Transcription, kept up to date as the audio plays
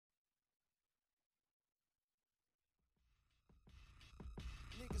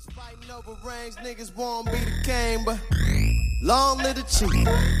Niggas fighting over rings, niggas won't be the king, but long live the chief.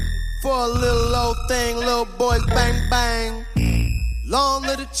 For a little old thing, little boys bang bang. Long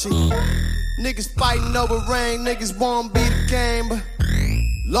live the chief. Niggas fighting over ring, niggas won't be the king, but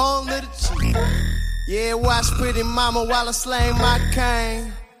long live the chief. Yeah, watch pretty mama while I slay my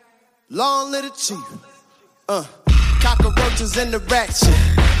cane. Long live the chief. Cockroaches in the ratchet.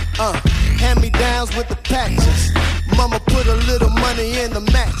 Hand-me-downs with the patches. Mama put a little money in the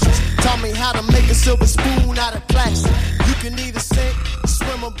mattress. Taught me how to make a silver spoon out of plastic. You can either sink,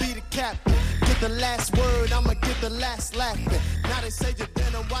 swim or be the captain. Get the last word, I'ma get the last laughing. Now they say you're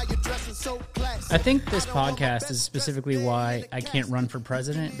dinner while you're dressing so classy. I think this podcast is specifically why I can't run for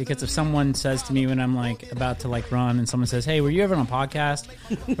president, because if someone says to me when I'm like about to like run and someone says, "Hey, were you ever on a podcast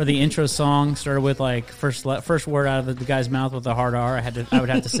where the intro song started with like first word out of the guy's mouth with a hard R?" I would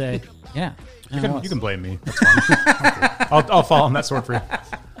have to say, "Yeah." You can blame me. That's fine. I'll fall on that sword for you.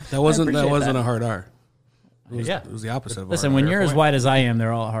 That wasn't a hard R. It was the opposite of Listen, hard when R. you're as white as I am,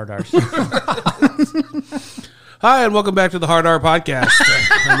 they're all hard R's. Hi, and welcome back to the Hard R Podcast.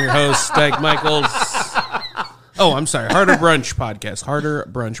 I'm your host, Dyke Michaels. Oh, I'm sorry, Harder Brunch Podcast.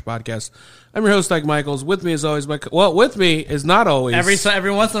 I'm your host, Dyke Michaels. With me, as always, with me is not always.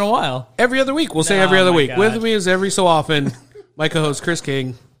 Every once in a while. Every other week. We'll say every other week. God. With me is every so often my co-host, Chris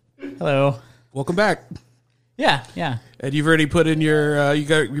King. Hello. Welcome back. Yeah. And you've already put in your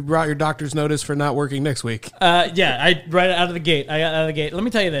you brought your doctor's notice for not working next week. I right out of the gate. Let me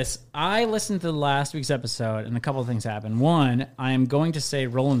tell you this. I listened to last week's episode, and a couple of things happened. One, I am going to say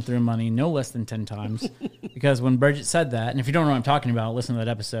rolling through money no less than 10 times because when Bridget said that, and if you don't know what I'm talking about, listen to that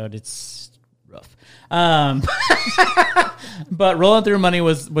episode. It's rough. But rolling through money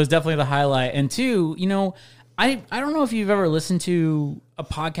was definitely the highlight. And two, I don't know if you've ever listened to a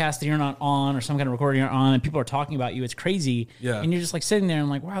podcast that you're not on or some kind of recording you're on and people are talking about you. It's crazy. Yeah. And you're just like sitting there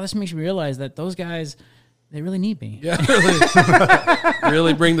and like, wow, this makes me realize that those guys, they really need me. Yeah,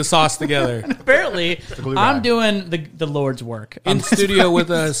 really bring the sauce together. Apparently, I'm doing the Lord's work. In studio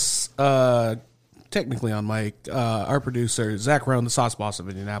with us, technically on mic, our producer, Zach Rohn, the sauce boss of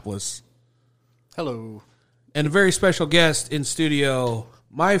Indianapolis. Hello. And a very special guest in studio,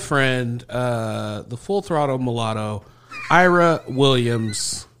 my friend, the full throttle mulatto, Ira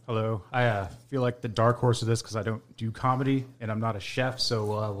Williams. Hello. I feel like the dark horse of this because I don't do comedy and I'm not a chef,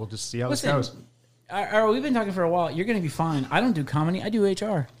 so we'll just see how this goes. We've been talking for a while. You're going to be fine. I don't do comedy. I do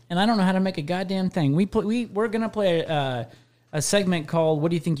HR, and I don't know how to make a goddamn thing. We're going to play a segment called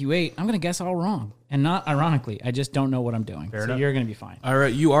 "What Do You Think You Ate?" I'm going to guess all wrong, and not ironically. I just don't know what I'm doing. Fair enough. You're going to be fine. All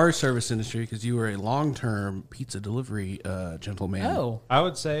right, you are service industry because you were a long-term pizza delivery gentleman. Oh, I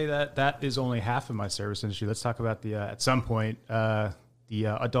would say that is only half of my service industry. Let's talk about the at some point the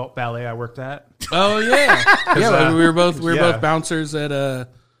adult ballet I worked at. Oh yeah, we were both bouncers at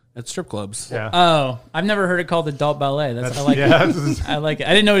strip clubs. Yeah. Oh, I've never heard it called adult ballet. I like it. I like it. I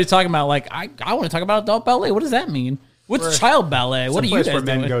didn't know what he was talking about. Like, I want to talk about adult ballet. What does that mean? What's child ballet? What are you guys where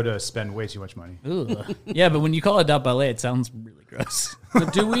men doing? go to spend way too much money. Ugh. Yeah, but when you call it adult ballet, it sounds really gross. So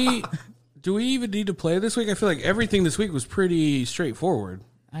do we even need to play this week? I feel like everything this week was pretty straightforward.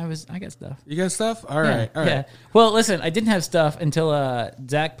 I got stuff. You got stuff? All right. Yeah. Well, listen, I didn't have stuff until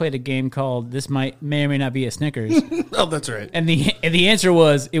Zach played a game called "This may or may not be a Snickers." Oh, that's right. And the answer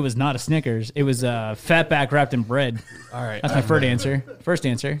was it was not a Snickers. It was a fatback wrapped in bread. All right. That's my first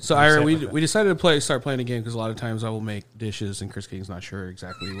answer. So, Ira, we decided to start playing a game because a lot of times I will make dishes and Chris King's not sure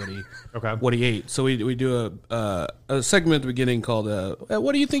exactly what he ate. So we do a segment at the beginning called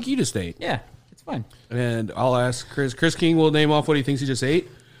 "What do you think you just ate?" Yeah, it's fun. And I'll ask Chris. Chris King will name off what he thinks he just ate.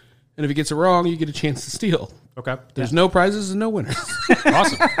 And if he gets it wrong, you get a chance to steal. Okay. There's no prizes and no winners.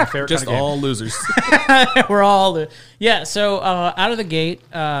 Awesome. My favorite Just kind of all losers. We're all so out of the gate,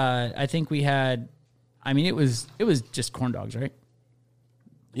 I think we had. I mean, it was just corn dogs, right?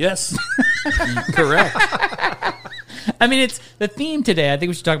 Yes. Correct. I mean, it's the theme today. I think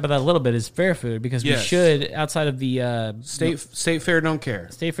we should talk about that a little bit. Is fair food because we should outside of the state fair don't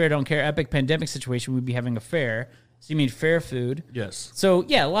care. State fair don't care. Epic pandemic situation. We'd be having a fair. So you mean fair food? Yes. So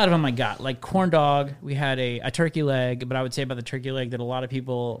yeah, a lot of them I got. Like corn dog, we had a turkey leg, but I would say about the turkey leg that a lot of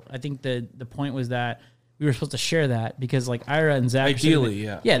people, I think the point was that we were supposed to share that because like Ira and Zach ideally,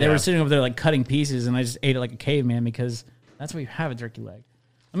 they were sitting over there like cutting pieces and I just ate it like a caveman because that's what you have a turkey leg.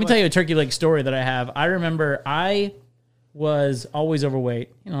 Let me tell you a turkey leg story that I have. I remember I was always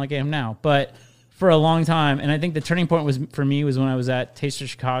overweight, like I am now, but for a long time, and I think the turning point was for me was when I was at Taste of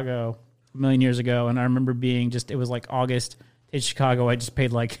Chicago a million years ago, and I remember being it was like August, Taste of Chicago, I just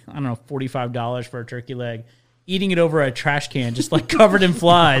paid like, I don't know, $45 for a turkey leg, eating it over a trash can, just like covered in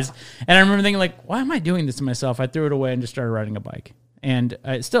flies. And I remember thinking like, why am I doing this to myself? I threw it away and just started riding a bike. And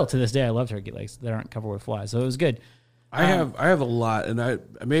still to this day, I love turkey legs that aren't covered with flies. So it was good. I have a lot, and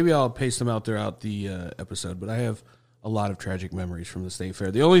maybe I'll paste them out throughout the episode. But I have a lot of tragic memories from the state fair.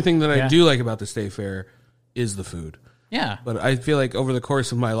 The only thing that I do like about the state fair is the food. Yeah, but I feel like over the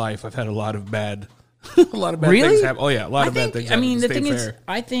course of my life, I've had a lot of bad things happen. Oh yeah, a lot of bad things. I mean, the thing is,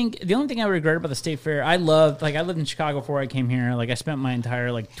 I think the only thing I regret about the state fair, I lived in Chicago before I came here. Like I spent my entire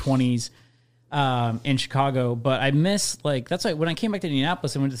 20s in Chicago, but I miss that's why when I came back to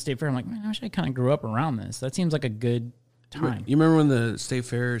Indianapolis and went to the state fair, I'm like, man, I wish I kind of grew up around this. That seems like a good time. You remember when the state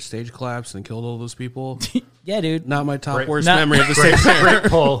fair stage collapsed and killed all those people? Yeah, dude. Not my worst memory of the state fair.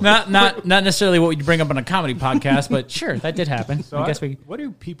 Not necessarily what you bring up on a comedy podcast, but sure, that did happen. So what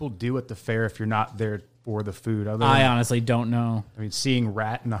do people do at the fair if you're not there for the food? I honestly don't know. I mean, seeing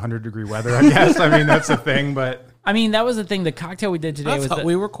rat in 100-degree weather, I guess. I mean, that's a thing, but... I mean, that was the thing. The cocktail we did today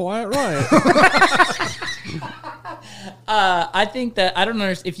we were Quiet Riot. I think that, I don't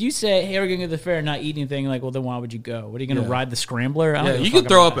know, if you say, hey, we're going to go to the fair and not eat anything, well, then why would you go? What are you going to ride the scrambler? Yeah, you can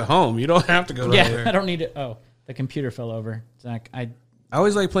throw up at home. You don't have to go there. I don't need it. Oh, the computer fell over. Zach, I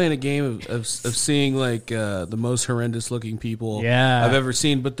always like playing a game of seeing the most horrendous looking people I've ever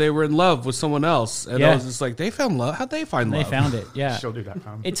seen, but they were in love with someone else. And I was just like, they found love. How'd they find love? They found it, yeah.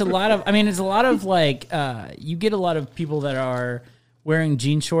 Showdo.com. It's a lot of, you get a lot of people that are wearing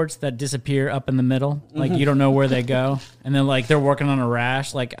jean shorts that disappear up in the middle. You don't know where they go. And then they're working on a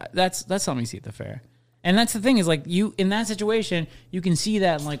rash. That's something you see at the fair. And that's the thing is you, in that situation, you can see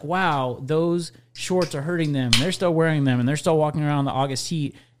that and wow, those shorts are hurting them. They're still wearing them and they're still walking around in the August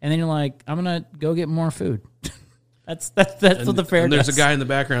heat. And then you're like, I'm going to go get more food. That's what the fair and does. There's a guy in the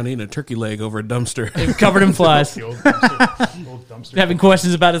background eating a turkey leg over a dumpster. Covered in flies. The old dumpster. Having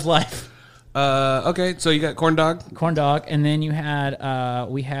questions about his life. Okay, so you got corn dog, and then you had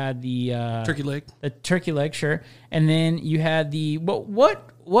we had the turkey leg, sure, and then you had the what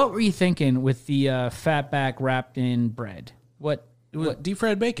were you thinking with the fatback wrapped in bread? What deep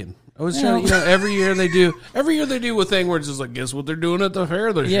fried bacon? I was trying to, every year they do a thing where it's just guess what they're doing at the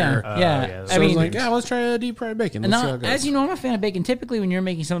fair this year. Yeah. So I mean, let's try a deep fried bacon. As you know, I'm a fan of bacon. Typically, when you're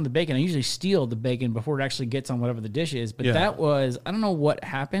making some of the bacon, I usually steal the bacon before it actually gets on whatever the dish is. But that was, I don't know what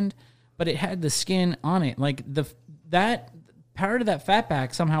happened, but it had the skin on it. That part of that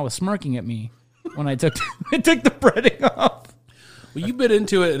fatback somehow was smirking at me when I took the breading off. Well, you bit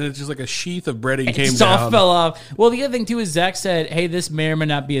into it, and it's just like a sheath of breading came down. Fell off. Well, the other thing, too, is Zach said, hey, this may or may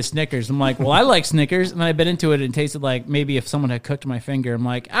not be a Snickers. I'm like, well, I like Snickers. And then I bit into it, and it tasted like maybe if someone had cooked my finger. I'm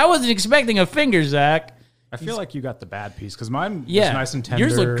like, I wasn't expecting a finger, Zach. I feel like you got the bad piece, because mine was nice and tender.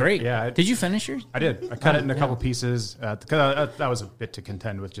 Yours looked great. Yeah. Did you finish yours? I did. I cut it in a couple pieces, because that was a bit to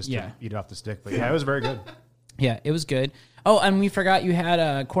contend with, just to eat it off the stick. But, it was very good. Yeah, it was good. Oh, and we forgot you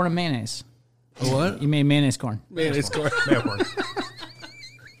had corn and mayonnaise. What? You made mayonnaise corn. Mayonnaise corn. Mayo corn.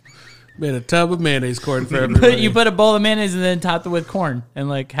 Made a tub of mayonnaise corn for everybody. You put a bowl of mayonnaise and then topped it with corn and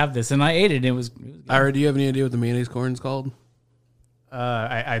have this. And I ate it. And it was good. Ira, do you have any idea what the mayonnaise corn is called?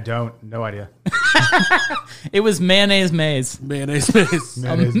 I don't. No idea. It was mayonnaise maize. Mayonnaise maize.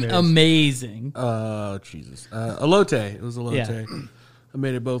 Amazing. Oh, Jesus. Elote. It was elote. Yeah. I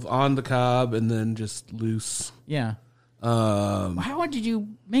made it both on the cob and then just loose. Yeah. How did you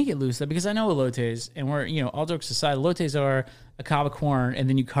make it loose? Because I know elotes, and we're, all jokes aside, elotes are a cob of corn, and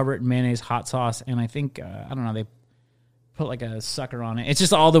then you cover it in mayonnaise, hot sauce, and I think, I don't know, they put a sucker on it. It's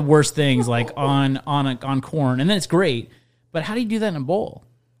just all the worst things, on corn, and then it's great. But how do you do that in a bowl?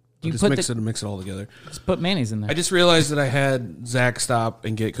 Do you mix it all together? Just put mayonnaise in there. I just realized that I had Zach stop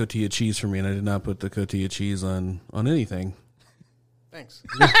and get cotija cheese for me, and I did not put the cotija cheese on anything. Thanks.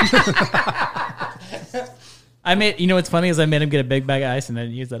 I made, what's funny is I made him get a big bag of ice and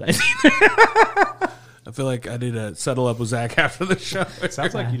then use that ice. I feel like I need to settle up with Zach after the show. It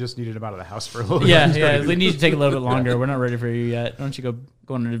sounds like you just needed him out of the house for a little bit. Yeah. We need to take a little bit longer. We're not ready for you yet. Why don't you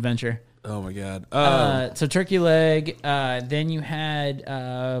go on an adventure? Oh, my God. So turkey leg. Then you had,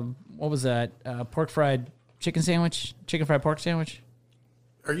 what was that? Pork fried chicken sandwich? Chicken fried pork sandwich?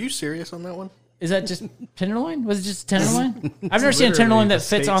 Are you serious on that one? Is that just tenderloin? Was it just tenderloin? I've never seen a tenderloin that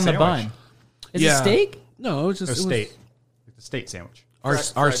fits on the bun. Is it steak? No, it was just a steak. The steak sandwich.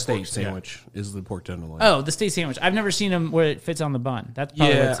 Our steak sandwich is the pork tenderloin. Oh, the steak sandwich. I've never seen them where it fits on the bun. That's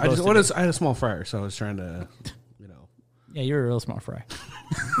probably what it's supposed to be. I had a small fryer, so I was trying to, Yeah, you're a real smart fry.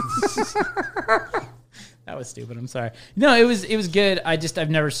 That was stupid. I'm sorry. No, it was good. I've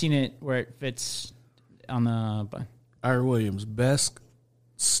never seen it where it fits on the bun. Ira Williams, best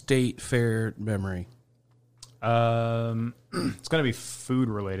state fair memory. It's gonna be food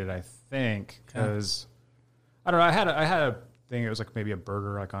related, I think, because I don't know. I had a thing. It was maybe a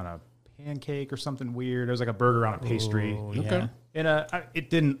burger on a pancake or something weird. It was like a burger on a pastry. Yeah. And it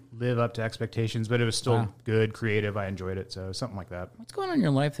didn't live up to expectations, but it was still good, creative. I enjoyed it. So something like that. What's going on in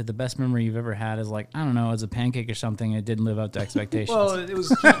your life that the best memory you've ever had is like, I don't know, it's a pancake or something. It didn't live up to expectations. Well, it was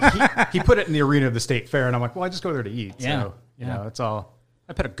he put it in the arena of the state fair, and I'm like, well, I just go there to eat. Yeah. So, you know, that's all.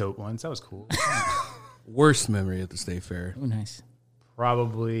 I pet a goat once. That was cool. Worst memory at the state fair. Oh, nice.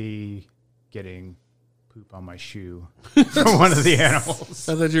 Probably getting poop on my shoe from one of the animals.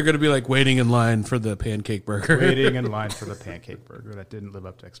 I thought you were going to be like waiting in line for the pancake burger. Waiting in line for the pancake burger that didn't live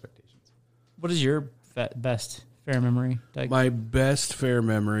up to expectations. What is your best fair memory, Dyke? My best fair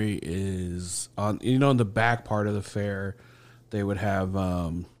memory is on the back part of the fair, they would have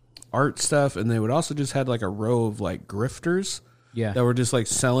art stuff, and they would also just had like a row of like grifters that were just like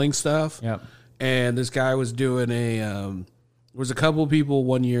selling stuff. Yep. And this guy was doing there was a couple of people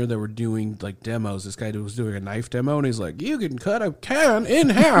one year that were doing like demos. This guy was doing a knife demo, and he's like, you can cut a can in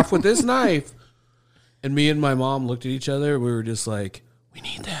half with this knife. And me and my mom looked at each other. We were just like, we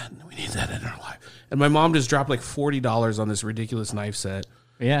need that. We need that in our life. And my mom just dropped like $40 on this ridiculous knife set.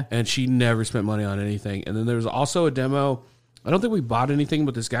 Yeah. And she never spent money on anything. And then there was also a demo. I don't think we bought anything,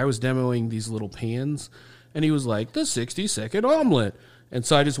 but this guy was demoing these little pans. And he was like, the 60-second omelet. And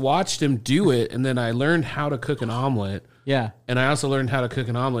so I just watched him do it. And then I learned how to cook an omelet. Yeah. And I also learned how to cook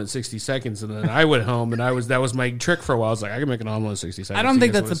an omelet in 60 seconds. And then I went home, and that was my trick for a while. I was like, I can make an omelet in 60 seconds. I don't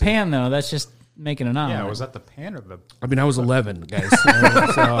think that's the pan, though. That's just making an omelet. Yeah, was that the pan or the... I mean, I was 11, guys. So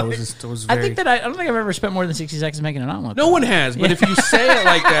I was very... I don't think I've ever spent more than 60 seconds making an omelet. No one has, but if you say it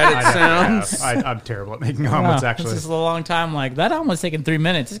like that, it sounds... I'm terrible at making omelets, actually. This is a long time. Like, that omelet's taking 3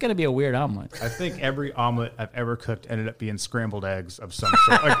 minutes. It's going to be a weird omelet. I think every omelet I've ever cooked ended up being scrambled eggs of some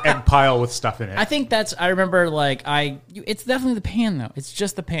sort, like egg pile with stuff in it. I remember, like, it's definitely the pan, though. It's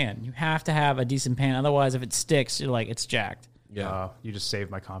just the pan. You have to have a decent pan. Otherwise, if it sticks, you're like, it's jacked. Yeah, you just saved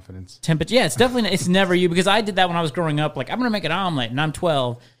my confidence. Temperature. Yeah, it's never you, because I did that when I was growing up. Like, I'm going to make an omelet, and I'm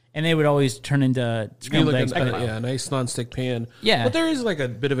 12, and they would always turn into scrambled eggs. A nice nonstick pan. Yeah. But there is like a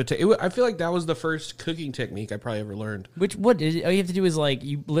bit of I feel like that was the first cooking technique I probably ever learned. All you have to do is, like,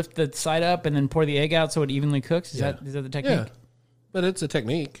 you lift the side up and then pour the egg out so it evenly cooks. Is that the technique? Yeah. But it's a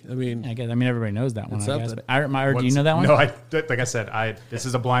technique. I mean, everybody knows that one. I guess. something. But do you know that one? No, like I said, this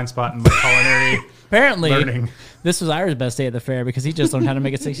is a blind spot in my culinary Apparently, learning. This was Ira's best day at the fair because he just learned how to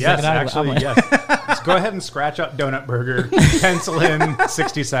make a 60-second Yes, actually, yes. Just go ahead and scratch out donut burger, pencil in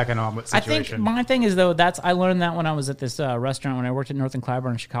 60-second omelet situation. I think my thing is, though, I learned that when I was at this restaurant when I worked at North and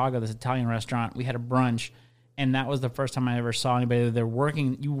Clybourne in Chicago, this Italian restaurant. We had a brunch, and that was the first time I ever saw anybody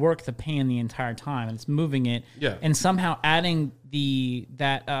that you work the pan the entire time, and it's moving it. Yeah. And somehow adding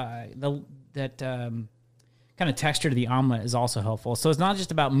that kind of texture to the omelet is also helpful. So it's not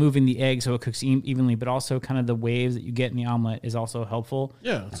just about moving the egg so it cooks evenly, but also kind of the waves that you get in the omelet is also helpful.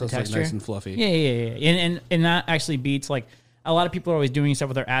 Yeah, so it's like nice and fluffy. Yeah. And that actually beats, like, a lot of people are always doing stuff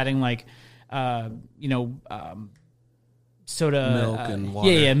where they're adding, like, soda, milk and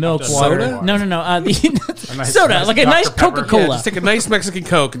water. Yeah, milk, water. Soda? No. Nice Soda, like a nice Dr. Pepper. Coca-Cola. Yeah, just take a nice Mexican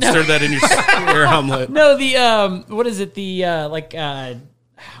Coke and stir that in your omelet. No, what is it?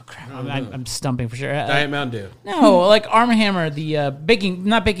 I'm stumping for sure. Diet Mountain Dew. No, like Arm & Hammer, the baking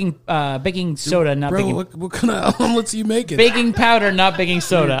soda, not Bro, baking. what kind of omelets are you making? Baking powder, not baking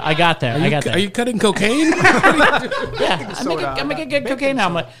soda. I got there. Are you cutting cocaine? Yeah, I'm making a good cocaine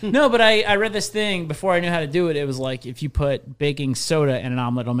omelet. No, but I read this thing before I knew how to do it. It was like, if you put baking soda in an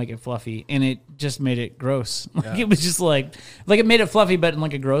omelet, it'll make it fluffy, and it just made it gross. Like, it was just like it made it fluffy, but in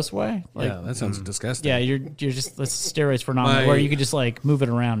like a gross way. Like, Yeah, that sounds disgusting. yeah, you're just that's steroids for an omelet where you could just like move it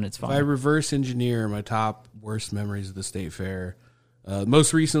around and it's If I fine. reverse engineer my top worst memories of the state fair,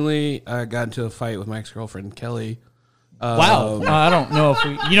 most recently I got into a fight with my ex-girlfriend Kelly. Wow, I don't know if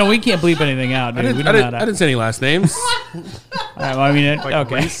we can't bleep anything out, dude. I didn't say any last names. All right, well, I mean,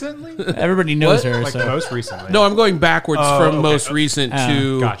 okay. Recently? Everybody knows her. Like so. most recently. No, I'm going backwards from okay. most recent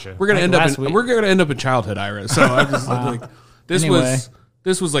to. Gotcha. We're gonna Like end up. last week. We're gonna end up in childhood, Ira. So I'm just like, this Anyway.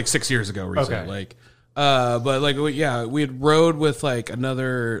 was like 6 years ago. Recent, Okay. like, but like, we had rode with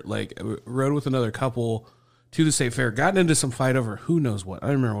another couple to the state fair, gotten into some fight over who knows what. I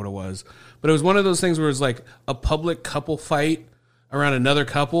don't remember what it was, but it was one of those things where it was like a public couple fight around another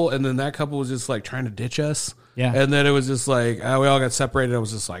couple, and then that couple was just like trying to ditch us. Yeah. And then it was just like, we all got separated. I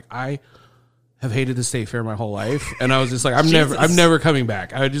was just like, I have hated the state fair my whole life. And I was just like, I'm never coming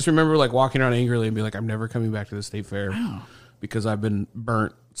back. I just remember like walking around angrily and be like, I'm never coming back to the state fair because I've been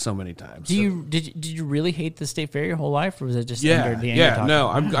burnt so many times. Did you really hate the state fair your whole life, or was it just Yeah, anger, the anger talking?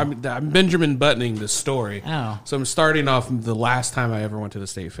 no, I'm Benjamin buttoning this story. Oh. So I'm starting off the last time I ever went to the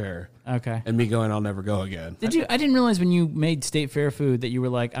state fair, Okay. and me going, I'll never go again. Did you? I didn't realize when you made state fair food that you were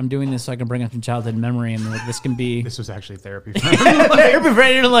like, I'm doing this so I can bring up some childhood memory, and like, this can be. This was actually therapy.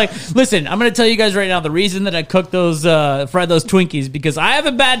 You're like, listen, I'm going to tell you guys right now the reason that I cooked those, fried those Twinkies because I have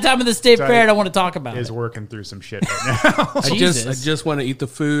a bad time at the state fair and I want to talk about Is it. working through some shit right now. I just want to eat the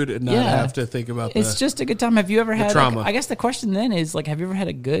food and not Yeah. have to think about It's just a good time. Have you ever had trauma. Like, I guess the question then is like, have you ever had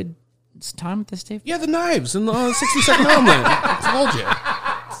a good time at the state fair? Yeah, the knives and the 60-second omelet. I told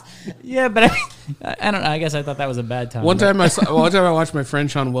you. Yeah, but I don't know. I guess I thought that was a bad time. One time I watched my friend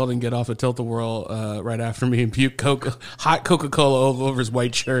Sean Weldon get off a Tilt-A-Whirl right after me and puke hot Coca-Cola over his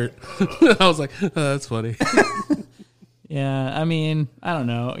white shirt. I was like, oh, that's funny. Yeah, I mean, I don't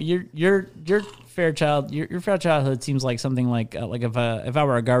know. Your fair childhood seems like something like if I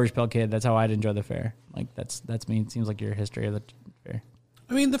were a Garbage Pail Kid, that's how I'd enjoy the fair. Like that's me. It seems like your history of the fair.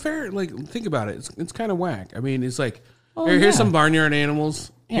 I mean, the fair, like, think about it. It's kind of whack. I mean, it's like, Oh, here's yeah. some barnyard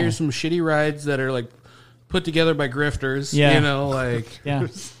animals. Yeah. Here's some shitty rides that are, like, put together by grifters. Yeah. You know, like, Yeah.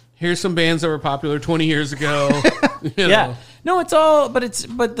 here's some bands that were popular 20 years ago. You know. Yeah. No, it's all, but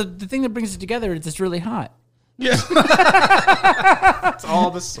the thing that brings it together is it's really hot. Yeah. It's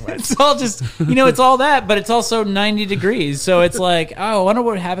all the sweat. It's all just, it's all that, but it's also 90 degrees. So it's like, oh, I wonder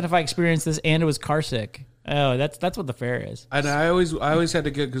what would happen if I experienced this and it was car sick. Oh, that's what the fair is. And I always had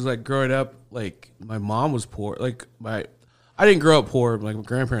to get, because, like, growing up, like, my mom was poor. Like, I didn't grow up poor. Like, my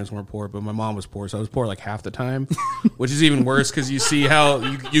grandparents weren't poor, but my mom was poor. So I was poor like half the time, which is even worse because you see how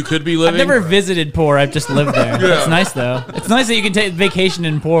you could be living. I've never visited poor. I've just lived there. It's nice, though. It's nice that you can take vacation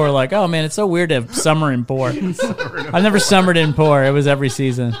in poor. Like, oh, man, it's so weird to have summer in poor. I've never summered in poor. It was every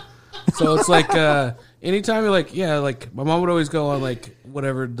season. So it's like anytime you're like, yeah, like my mom would always go on like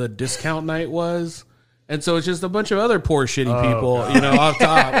whatever the discount night was. And so it's just a bunch of other poor, shitty people, off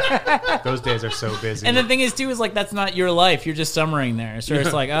top. Those days are so busy. And the thing is, too, is like that's not your life. You're just summering there. So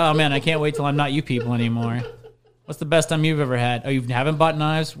it's like, oh, man, I can't wait till I'm not you people anymore. What's the best time you've ever had? Oh, you haven't bought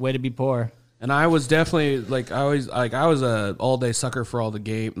knives? Way to be poor. And I was definitely like, I was a all day sucker for all the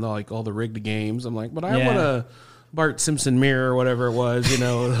game, like all the rigged games. I'm like, but I want a Bart Simpson mirror or whatever it was,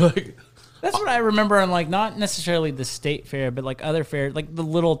 like. That's what I remember on, like, not necessarily the state fair, but, like, other fairs, like the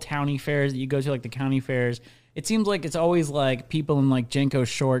little towny fairs that you go to, like the county fairs. It seems like it's always, like, people in, like, Jenko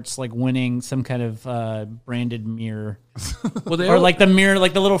shorts, like, winning some kind of branded mirror. Or, like, the mirror,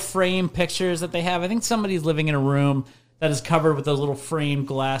 like, the little frame pictures that they have. I think somebody's living in a room that is covered with those little framed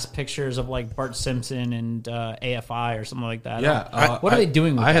glass pictures of, like, Bart Simpson and AFI or something like that. Yeah. What are they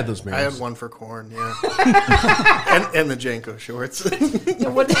doing with I that? had those mirrors. I had one for corn, yeah. and the Jenko shorts.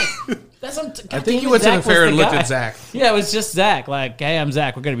 That's what I think you went to the fair and looked at Zach. Yeah, it was just Zach. Like, hey, I'm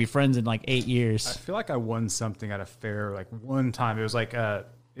Zach. We're going to be friends in like 8 years. I feel like I won something at a fair like one time. It was like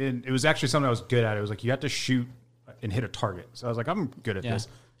it was actually something I was good at. It was like you had to shoot and hit a target. So I was like, I'm good at this.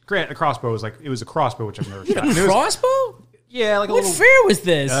 Grant, a crossbow was like it was a crossbow which I've never shot. And it was- Crossbow? yeah, like a What little. fair was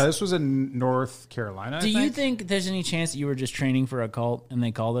this? This was in North Carolina. Do you think there's any chance that you were just training for a cult and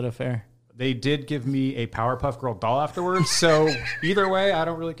they called it a fair? They did give me a Powerpuff Girl doll afterwards? So either way, I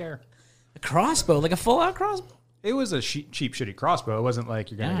don't really care. A crossbow? Like a full-out crossbow? It was a cheap, shitty crossbow. It wasn't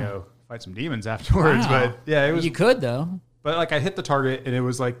like you're gonna go fight some demons afterwards. Wow. But yeah, it was. You could, though. But like I hit the target, and it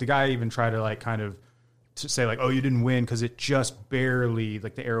was like the guy even tried to like kind of to say like, oh, you didn't win because it just barely,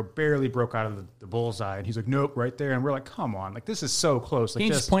 like the arrow barely broke out of the bullseye. And he's like, nope, right there. And we're like, come on, like this is so close. Like Can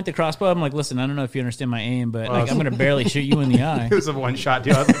you just point the crossbow? I'm like, listen, I don't know if you understand my aim, but like, was- I'm going to barely shoot you in the eye. It was a one shot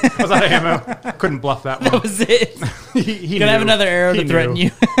deal. I was out of ammo. Couldn't bluff that one. That was it. he Can I have knew. another arrow He to threaten knew.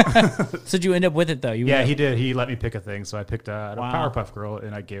 you? So did you end up with it, though? You Yeah, ended he did. He let me pick a thing, so I picked a Wow. Powerpuff Girl,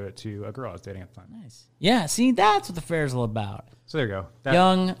 and I gave it to a girl I was dating at the time. Nice. Yeah, see, that's what the fair is all about. So there you go. That,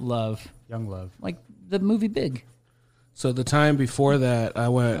 Young love. young love. Like the movie Big. So the time before that, I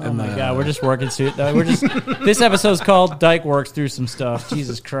went. Oh my God, we're just working suit. We're just. This episode's called Dyke Works Through Some Stuff.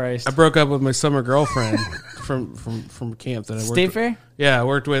 Jesus Christ. I broke up with my summer girlfriend from camp that I worked. State fair? Yeah, I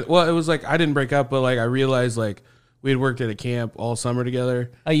worked with. Well, it was like I didn't break up, but like I realized like we had worked at a camp all summer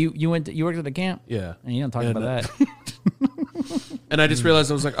together. Oh, you worked at the camp? Yeah, And you don't talk And, about that. and I just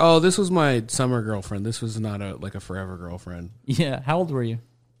realized I was like, oh, this was my summer girlfriend. This was not a forever girlfriend. Yeah. How old were you?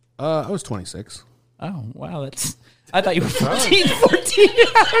 I was 26. Oh, wow. I thought you were 14, 14.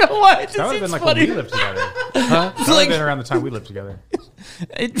 I don't know why. It just That would have seems been like funny. when we lived together. That It's would have like, been around the time we lived together.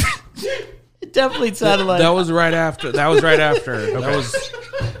 it, it definitely sounded like. That was right after. That was right after. That was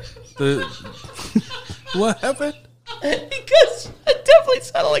the. What happened? Because it definitely definitely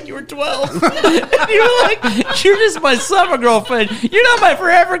sounded like you were 12. You were like, you're just my summer girlfriend. You're not my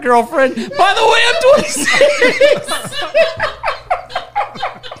forever girlfriend. By the way, I'm 26.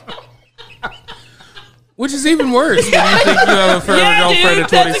 Which is even worse when you think you have a forever girlfriend dude, at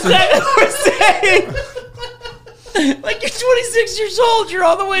 26. That's exactly what we're saying. Like, you're 26 years old, you're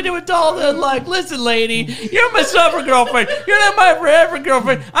all the way to adulthood. Like, listen, lady, you're my summer girlfriend. You're not my forever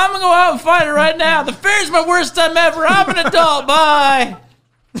girlfriend. I'm going to go out and find her right now. The fair's my worst time ever. I'm an adult. Bye.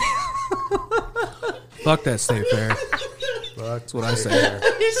 Fuck that state fair. That's what I say.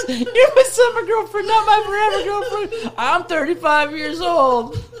 You're my summer girlfriend, not my forever girlfriend. I'm 35 years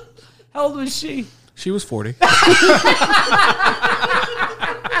old. How old was she? She was 40.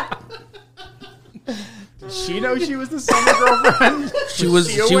 Did she know she was the summer girlfriend? She was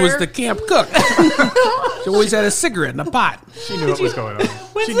the camp cook. She always had a cigarette in a pot. She knew what was going on.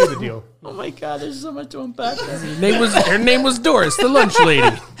 She knew the deal. Oh my God, there's so much to unpack there. Her name was Doris, the lunch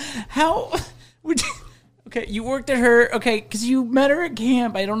lady. How would you, okay, you worked at her, okay, because you met her at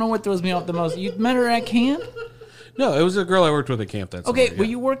camp. I don't know what throws me off the most. You met her at camp? No, it was a girl I worked with at camp. That's Okay, were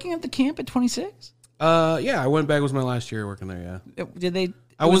you working at the camp at 26? Yeah, I went back. It was my last year working there. Yeah, Did they?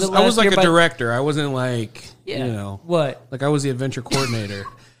 I was like a director. I wasn't like What? like I was the adventure coordinator.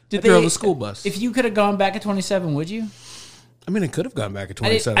 Did I drove a school bus. If you could have gone back at 27, would you? I mean, I could have gone back at I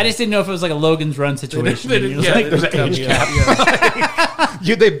 27. just didn't know if it was like a Logan's Run situation. There's an age cap.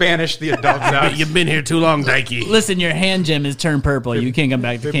 They banished the adults out. You've been here too long, Dikey. Listen, your hand gem is turned purple. You can't come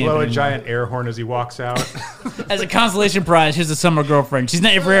back to They camp blow a anymore. giant air horn as he walks out. As a consolation prize, here's a summer girlfriend. She's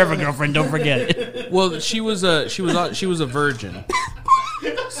not your forever girlfriend. Don't forget it. Well, she was a virgin.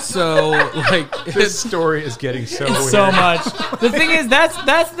 So like This story is getting so weird. So much. The thing is,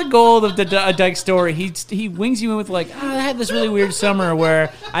 that's the goal of the Dyke story. He wings you in with like, I had this really weird summer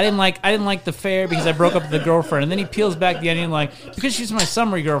where I didn't like the fair because I broke up with the girlfriend, and then he peels back the onion like, because she's my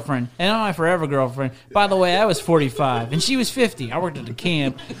summer girlfriend and not my forever girlfriend. By the way, I was 45 and she was 50. I worked at the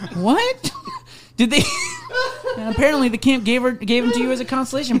camp. What? Did they? And apparently, the camp gave him to you as a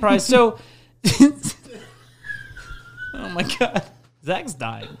consolation prize. So, oh my God. Zach's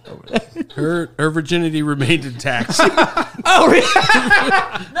dying over there. her virginity remained intact Oh, really?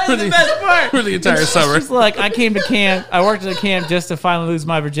 That's the best part. for the entire summer. She's like, I came to camp. I worked at a camp just to finally lose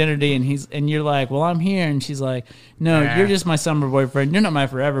my virginity, and you're like, well, I'm here, and she's like, no, you're just my summer boyfriend. You're not my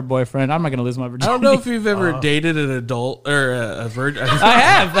forever boyfriend. I'm not gonna lose my I virginity. don't know if you've ever dated an adult or a virgin. I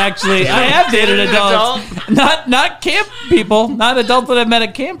have actually. I have dated adults, not camp people, not adults that I've met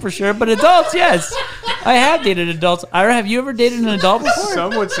at camp for sure, but adults, yes. I have dated adults. Ira, have you ever dated an adult before?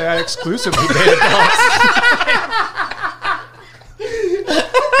 Some would say I exclusively date adults.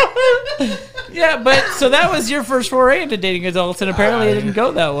 Yeah, but so that was your first foray into dating adults, and apparently it didn't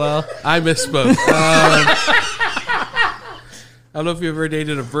go that well. I misspoke. I don't know if you ever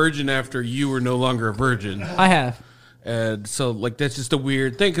dated a virgin after you were no longer a virgin. I have. And so, like, that's just a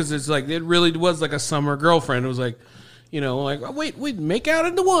weird thing because it's like, it really was like a summer girlfriend. It was like, like, oh, wait, we'd make out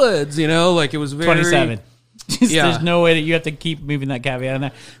in the woods, like it was very... 27. Yeah. There's no way that you have to keep moving that caveat in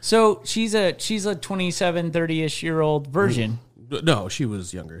there. So she's a 27, 30-ish year old virgin. No, she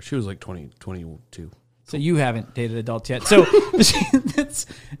was younger. She was like 22. So you haven't dated adults yet. So that's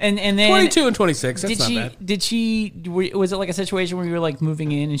and then 22 and 26. That's not bad. Was it like a situation where you were like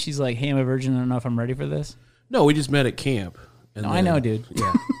moving in and she's like, hey, I'm a virgin. I don't know if I'm ready for this. No, we just met at camp. And I know, dude.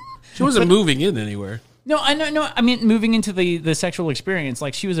 Yeah. She wasn't moving in anywhere. No, I know. No, I mean, moving into the sexual experience.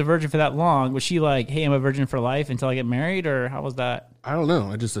 Like, she was a virgin for that long. Was she like, hey, I'm a virgin for life until I get married? Or how was that? I don't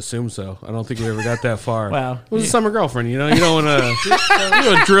know. I just assumed so. I don't think we ever got that far. Wow. It was a summer girlfriend, You don't want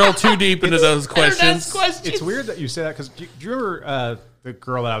to drill too deep into those questions. It's weird that you say that because do you remember the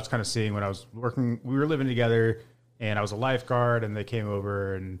girl that I was kind of seeing when I was working? We were living together, and I was a lifeguard, and they came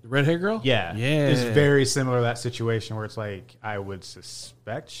over and The red hair girl? yeah, Yeah. it's very similar to that situation where it's like I would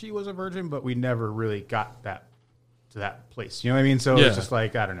suspect she was a virgin, but we never really got to that place. You know what I mean? So Yeah. it's just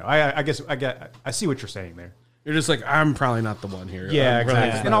like I don't know. I guess I see what you're saying there. You're just like, I'm probably not the one here. Yeah, I'm really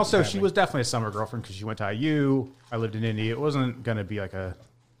exactly. not And also, happening. she was definitely a summer girlfriend because she went to IU. I lived in Indy. It wasn't going to be like a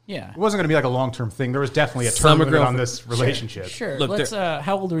long term thing. There was definitely a term Summer limit on girlfriend. this relationship. Sure. Look, Let's.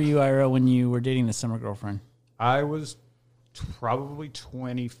 How old were you, Ira, when you were dating this summer girlfriend? I was probably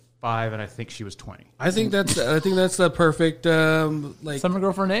 25, and I think she was 20. I think that's the perfect Summer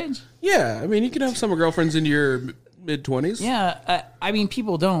girlfriend age? Yeah, I mean, you can have summer girlfriends in your mid-20s. Yeah. I mean,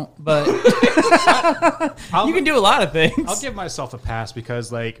 people don't, but you can do a lot of things. I'll give myself a pass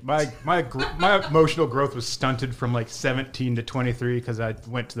because like my emotional growth was stunted from like 17 to 23 because I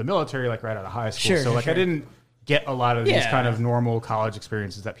went to the military like right out of high school. Sure, so like sure. I didn't get a lot of these Yeah. kind of normal college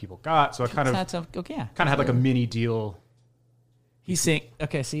experiences that people got. So I kind of That's okay. had like a mini deal He's saying,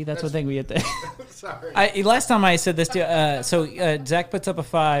 okay, see, that's one thing we had to. Sorry. Last time I said this to Zach puts up a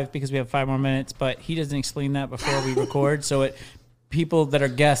 5 because we have 5 more minutes, but he doesn't explain that before we record. So people that are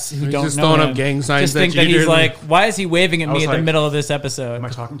guests who don't just know throwing him up gang signs just think that that you he's did. like, why is he waving at I me was in the like, middle of this episode? Am I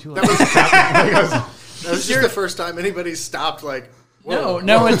talking too loud? That was just the first time anybody's stopped. Like, whoa.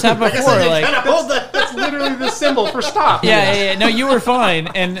 No, it's happened before. Like, Hold that. That's literally the symbol for stop. yeah. No, you were fine.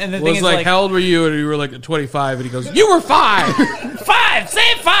 And the thing was is, like, how old were you? And you were like 25. And he goes, you were 5. 5,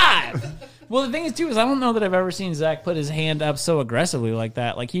 say 5. Well, the thing is, too, is I don't know that I've ever seen Zach put his hand up so aggressively like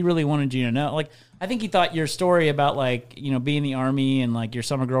that. Like, he really wanted you to know. Like, I think he thought your story about, like, you know, being in the Army and, like, your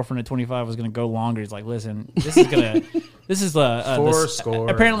summer girlfriend at 25 was going to go longer. He's like, listen, this is Fourscore.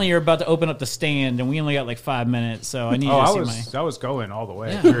 apparently you're about to open up the stand, and we only got, like, 5 minutes, so I need you to see I was going all the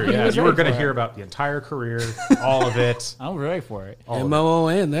way. Yeah, Sure, he yeah. was You were ready going to for hear it. about the entire career, all of it. I'm ready for it.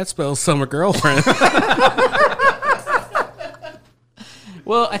 M-O-O-N. That spells summer girlfriend.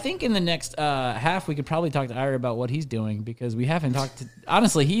 Well, I think in the next half, we could probably talk to Ira about what he's doing because we haven't talked to.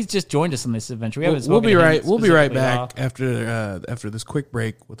 Honestly, he's just joined us on this adventure. We haven't. We'll spoken be to him right. We'll be right specifically at all. back after this quick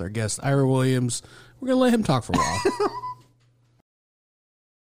break with our guest Ira Williams. We're gonna let him talk for a while.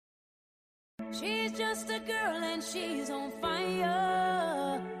 She's just a girl and she's on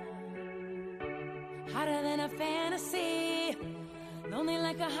fire. Hotter than a fantasy. Lonely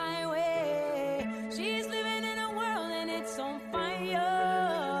like a highway. She's living in a world and it's on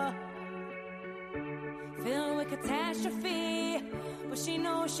fire. Filled with catastrophe. But she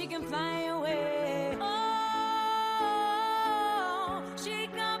knows she can fly away. Oh, she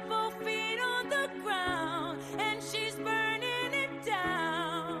got both feet on the ground. And she's burning it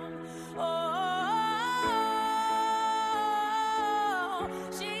down. Oh,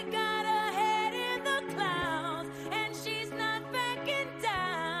 she got her head in the clouds, and she's not backing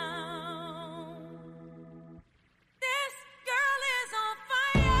down. This girl is on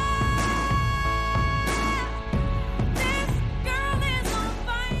fire. This girl is on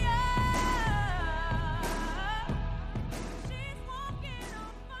fire. She's walking on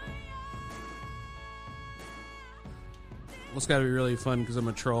fire. What's got to be really fun because I'm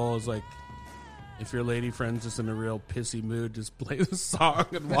a troll is like, if your lady friend's just in a real pissy mood, just play the song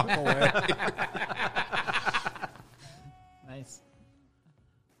and walk away. Nice.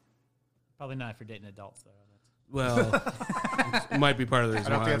 Probably not if you're dating adults, though. Well, it might be part of the I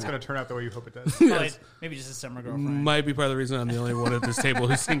reason don't why. think it's going to turn out the way you hope it does. Probably, maybe just a summer girlfriend. Might be part of the reason I'm the only one at this table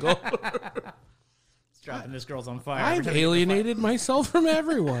who's single. Dropping this girl's on fire. I've alienated myself from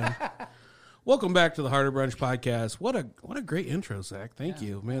everyone. Welcome back to the Harder Brunch podcast. What a great intro, Zach. Thank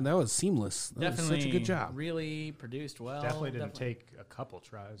you, man. That was seamless. That Definitely was such a good job. Really produced well. Definitely didn't take a couple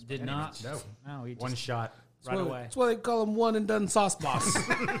tries. Did but not. No. No, he just One shot. right away. That's why they call him one and done sauce boss.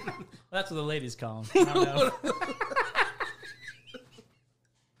 That's what the ladies call him. I don't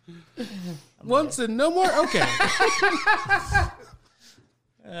know. Once and no more. Okay.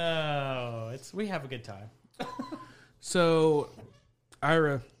 Oh, we have a good time. So,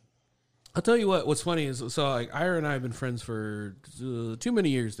 Ira, I'll tell you what's funny is, so like Ira and I have been friends for too many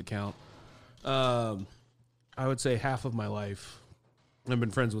years to count. I would say half of my life I've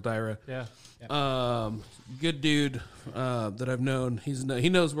been friends with Ira. Yeah. Good dude that I've known. He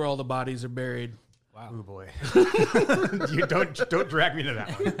knows where all the bodies are buried. Wow. Oh boy. You don't drag me to that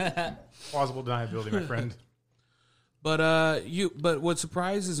one. Plausible deniability, my friend. But what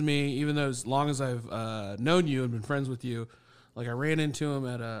surprises me, even though as long as I've known you and been friends with you, like I ran into him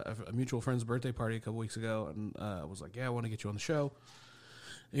at a mutual friend's birthday party a couple weeks ago, and was like, "Yeah, I want to get you on the show."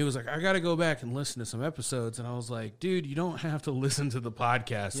 And he was like, "I got to go back and listen to some episodes," and I was like, "Dude, you don't have to listen to the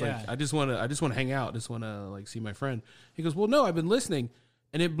podcast. Yeah. Like, I just want to hang out. Just want to like see my friend." He goes, "Well, no, I've been listening,"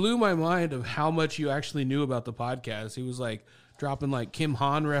 and it blew my mind of how much you actually knew about the podcast. He was like dropping like Kim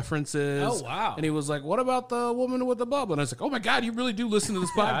Han references. Oh, wow. And he was like, "What about the woman with the bubble?" And I was like, "Oh my God, you really do listen to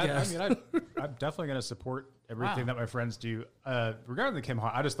this podcast." I mean, I'm definitely going to support everything that my friends do. Regarding the Kim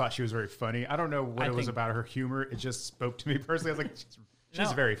Han, I just thought she was very funny. I don't know what it was about her humor. It just spoke to me personally. I was like, she's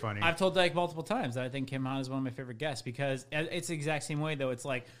No, very funny. I've told Dyke multiple times that I think Kim Han is one of my favorite guests because it's the exact same way, though. It's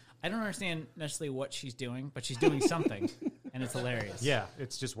like, I don't understand necessarily what she's doing, but she's doing something, and it's hilarious. Yeah,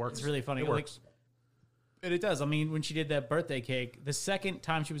 it just works. It's really funny. It works. And it does. I mean, when she did that birthday cake, the second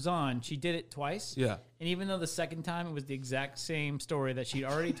time she was on, she did it twice. Yeah. And even though the second time it was the exact same story that she'd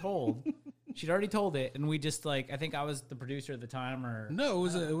already told, it, and we just like, I think I was the producer at the time, or No,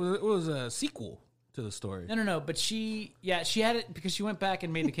 it was a sequel to the story. no. But she had it because she went back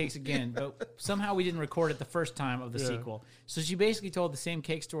and made the cakes again, but somehow we didn't record it the first time of the sequel. So she basically told the same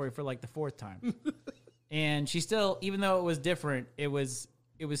cake story for like the fourth time, and she still, even though it was different, it was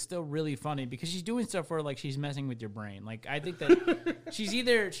it was still really funny because she's doing stuff where like she's messing with your brain. Like I think that she's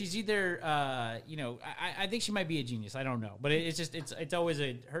either I think she might be a genius. I don't know, but it's always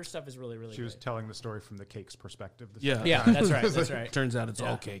her stuff is really really. She was great. telling the story from the cake's perspective. this Yeah. time. Yeah, that's right. That's right. Turns out it's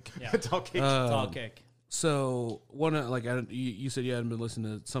all cake. Yeah, It's all cake. it's all cake. So you said you hadn't been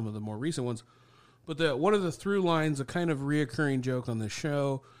listening to some of the more recent ones, but one of the through lines, a kind of reoccurring joke on the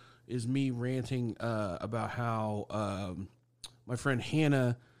show, is me ranting about how my friend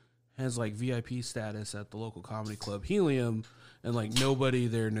Hannah has like VIP status at the local comedy club Helium, and like nobody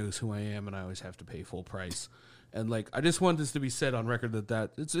there knows who I am, and I always have to pay full price. And like I just want this to be said on record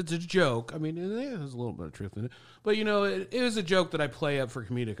that it's a joke. I mean, there's a little bit of truth in it, but it is a joke that I play up for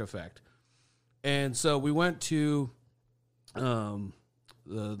comedic effect. And so we went to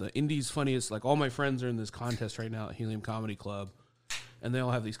the Indies Funniest. Like all my friends are in this contest right now at Helium Comedy Club, and they all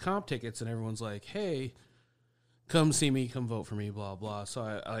have these comp tickets, and everyone's like, "Hey, come see me, come vote for me, blah blah."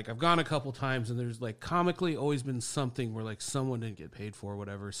 So I've gone a couple times, and there's like comically always been something where like someone didn't get paid for or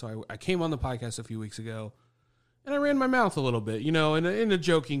whatever. So I came on the podcast a few weeks ago, and I ran my mouth a little bit, in a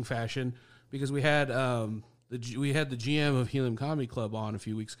joking fashion, because we had the GM of Helium Comedy Club on a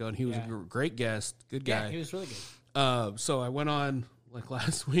few weeks ago, and he was a great guest, good guy. Yeah, he was really good. So I went on like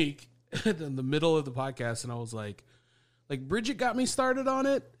last week in the middle of the podcast, and I was like Bridget got me started on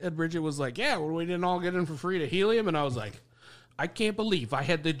it, and Bridget was like, "Yeah, well, we didn't all get in for free to Helium," and I was like, "I can't believe I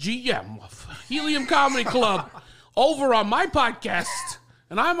had the GM of Helium Comedy Club over on my podcast."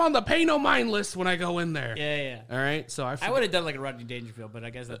 And I'm on the pay no mind list when I go in there. Yeah. All right. So I would have done like a Rodney Dangerfield, but I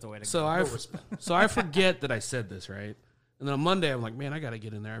guess that's the way to go. So I forget that I said this, right? And then on Monday, I'm like, man, I got to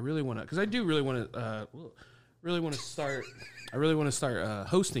get in there. I really want to, because I do really want to start. I really want to start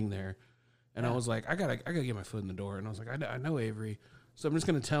hosting there. And I was like, I gotta get my foot in the door. And I was like, I know Avery, so I'm just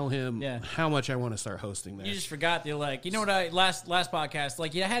gonna tell him how much I want to start hosting there. You just forgot. You're like, you know what? Last podcast,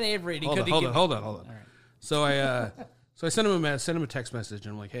 like you had Avery. And he Hold on. All right. So I sent him a text message,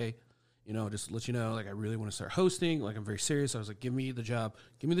 and I'm like, hey, just to let you know, like, I really want to start hosting. Like, I'm very serious. I was like, give me the job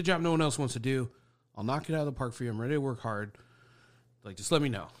no one else wants to do. I'll knock it out of the park for you. I'm ready to work hard. Like, just let me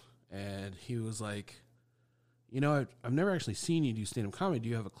know. And he was like, I've never actually seen you do stand-up comedy. Do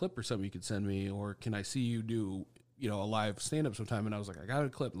you have a clip or something you could send me? Or can I see you do, a live stand-up sometime? And I was like, I got a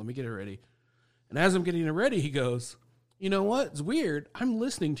clip. Let me get it ready. And as I'm getting it ready, he goes, you know what? It's weird. I'm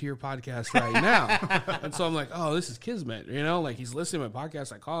listening to your podcast right now. And so I'm like, oh, this is kismet. Like he's listening to my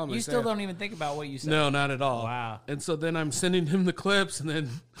podcast. I call him. You still don't even think about what you said. No, not at all. Wow. And so then I'm sending him the clips, and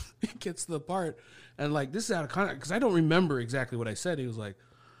then he gets to the part. And like, this is out of context because I don't remember exactly what I said. He was like,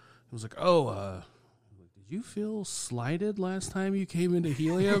 oh, did you feel slighted last time you came into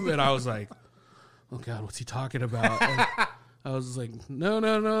Helium? And I was like, oh God, what's he talking about? And I was like,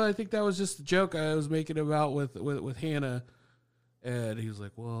 no. I think that was just a joke I was making about with Hannah. And he was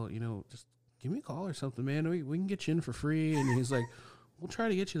like, well, just give me a call or something, man. We can get you in for free. And he's like, we'll try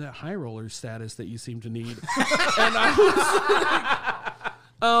to get you that high roller status that you seem to need. And I was like,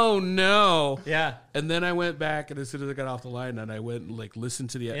 oh no. Yeah. And then I went back, and as soon as I got off the line, and I went and like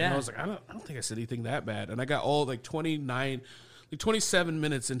listened to the, and I was like, I don't think I said anything that bad. And I got all like 27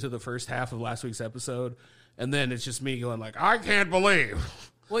 minutes into the first half of last week's episode. And then it's just me going like, I can't believe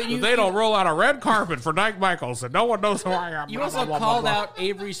they don't roll out a red carpet for Dyke Michaels and no one knows who I am. You also called out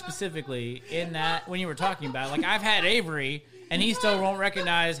Avery specifically in that when you were talking about it. Like, I've had Avery, and he still won't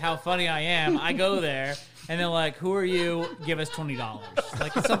recognize how funny I am. I go there, and they're like, who are you? Give us $20.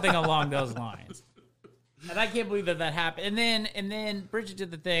 Like, something along those lines. And I can't believe that happened. And then Bridget did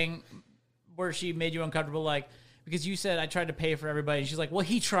the thing where she made you uncomfortable, like, because you said I tried to pay for everybody, and she's like, "Well,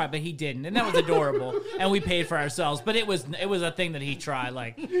 he tried, but he didn't," and that was adorable. And we paid for ourselves, but it was a thing that he tried.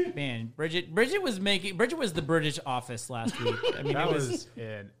 Like, man, Bridget was the British Office last week. I mean,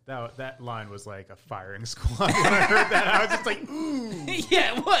 that line was like a firing squad. When I heard that, I was just like, ooh.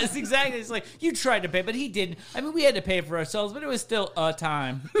 Yeah, it was exactly. It's like you tried to pay, but he didn't. I mean, we had to pay for ourselves, but it was still a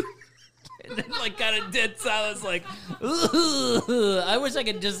time. And then, like, kind of dead silence, like, ooh, I wish I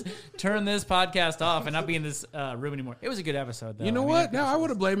could just turn this podcast off and not be in this room anymore. It was a good episode, though. You know what? Now I would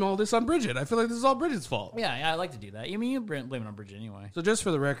have blamed all this on Bridget. I feel like this is all Bridget's fault. Yeah, I like to do that. I mean, you blame it on Bridget anyway. So just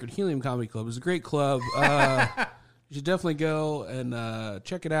for the record, Helium Comedy Club is a great club. You should definitely go and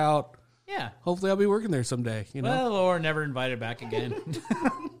check it out. Yeah. Hopefully I'll be working there someday. Well, or never invited back again.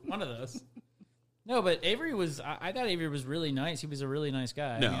 One of those. No, but Avery I thought Avery was really nice. He was a really nice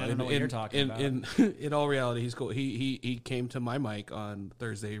guy. No, I don't know what you're talking about. In all reality, he's cool. He came to my mic on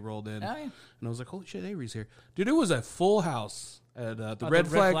Thursday. He rolled in. Oh, yeah. And I was like, holy shit, Avery's here. Dude, it was a full house at the Red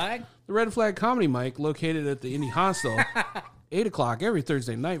Flag? The Red Flag Comedy Mic located at the Indie Hostel. 8 o'clock every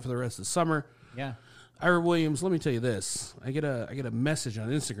Thursday night for the rest of the summer. Yeah. Ira Williams, let me tell you this. I get a message on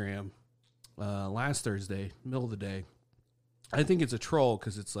Instagram last Thursday, middle of the day. I think it's a troll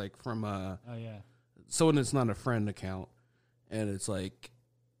because it's like from Oh yeah. someone that's not a friend account, and it's like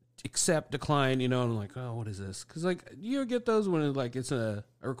accept, decline, and I'm like, oh, what is this? Because like you get those when it's a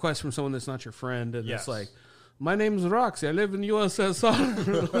request from someone that's not your friend, and Yes. it's like, my name's Roxy, I live in USSR,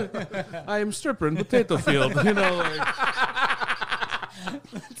 I am stripper in potato field,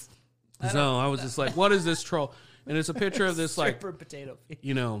 So I was just like, what is this troll? And it's a picture of this like Stripper potato.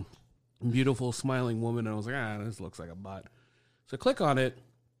 beautiful smiling woman, and I was like, this looks like a bot. So click on it.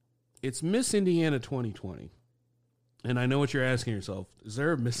 It's Miss Indiana 2020. And I know what you're asking yourself. Is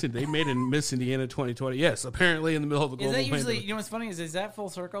there a they made a Miss Indiana 2020? Yes, apparently in the middle of a global Is that usually? pandemic. What's funny is that full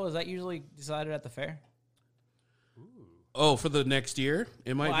circle? Is that usually decided at the fair? Oh, for the next year?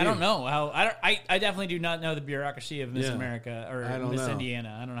 It might Well, be. I don't know how. I definitely do not know the bureaucracy of Miss Yeah. America or I don't Miss know.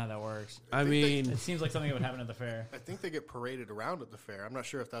 Indiana. I don't know how that works. I mean, It seems like something that would happen at the fair. I think they get paraded around at the fair. I'm not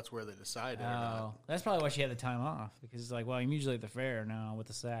sure if that's where they decide it or not. Oh, that's probably why she had the time off because it's like, well, I'm usually at the fair now with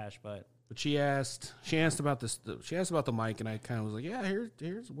the sash, but she asked about this. She asked about the mic, and I kind of was like, yeah,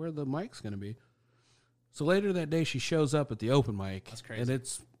 here's where the mic's going to be. So later that day, she shows up at the open mic. That's crazy. And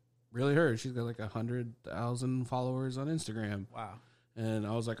it's really her. She's got like 100,000 followers on Instagram. wow. And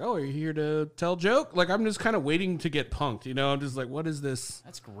I was like, oh, are you here to tell a joke? Like, I'm just kind of waiting to get punked, I'm just like, what is this?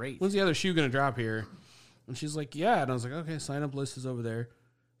 That's great. When's the other shoe going to drop here? And she's like, yeah. And I was like, okay, sign up list is over there.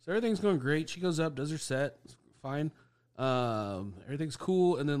 So everything's going great. She goes up, does her set. It's fine. Everything's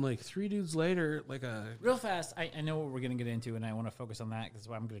cool. And then like 3 dudes later, like Real fast, I know what we're going to get into, and I want to focus on that because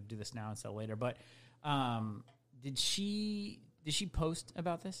I'm going to do this now instead of later. But did she post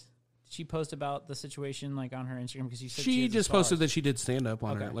about this? Did she post about the situation like on her Instagram? Because you said she has just followers. posted that she did stand up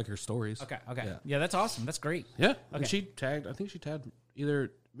on Okay. her, like her stories. Okay. Yeah. Yeah, that's awesome. That's great. Yeah. Okay. And she tagged, I think she tagged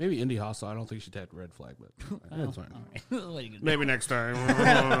either maybe Indie Hustle. I don't think she tagged Red Flag, but that's fine. What are you gonna do? Maybe next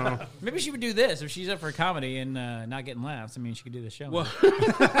time. Maybe she would do this if she's up for comedy and not getting laughs. I mean, she could do the show. Well,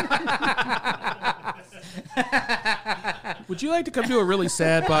 would you like to come to a really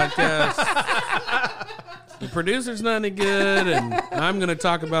sad podcast? The producer's not any good, and I'm going to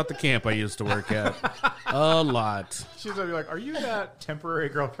talk about the camp I used to work at a lot. She's gonna be like, "Are you that temporary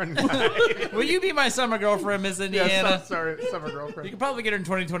girlfriend guy?" Will you be my summer girlfriend, Miss Indiana? Yes, sorry, summer You girlfriend. could probably get her in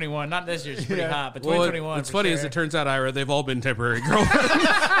 2021. Not this year; she's pretty Yeah. hot. But Well, 2021. what's for funny sure. is it turns out, Ira, they've all been temporary girlfriends.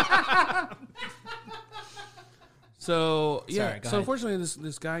 So yeah, Sorry, go so ahead. unfortunately,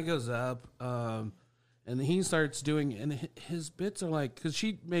 this guy goes up, and he starts doing, and his bits are like, because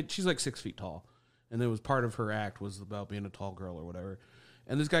she's like 6 feet tall, and it was part of her act was about being a tall girl or whatever.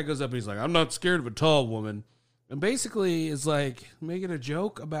 And this guy goes up and he's like, I'm not scared of a tall woman. And basically is like making a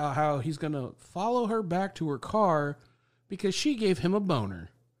joke about how he's going to follow her back to her car because she gave him a boner.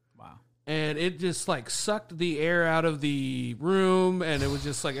 Wow. And it just like sucked the air out of the room. And it was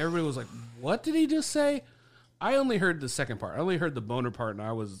just like, everybody was like, what did he just say? I only heard the second part. I only heard the boner part, and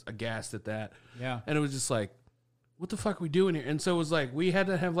I was aghast at that. Yeah. And it was just like, what the fuck are we doing here? And so it was like, we had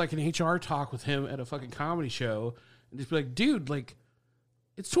to have like an HR talk with him at a fucking comedy show and just be like, dude, like,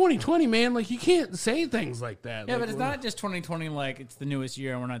 it's 2020, man. Like, you can't say things like that. Yeah, Like, but it's not just 2020 like it's the newest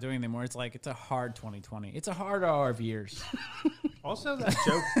year and we're not doing it anymore. It's like it's a hard 2020. It's a hard hour of years. Also, that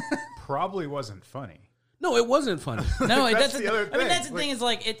joke probably wasn't funny. No, it wasn't funny. No, That's that's the other I mean, that's the thing. thing is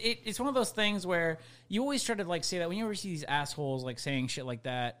like it's one of those things where you always try to like say that when you ever see these assholes like saying shit like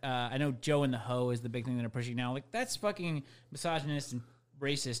that. I know Joe and the Ho is the big thing that they're pushing now. Like that's fucking misogynist and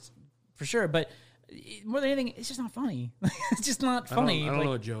racist for sure. But more than anything, it's just not funny. It's just not funny. I don't Like,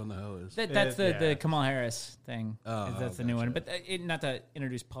 know what Joe and the Ho is. that's the Yeah. Kamala Harris thing. Oh, That's the new one. But not to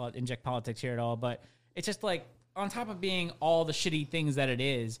inject politics here at all, but it's just like on top of being all the shitty things that it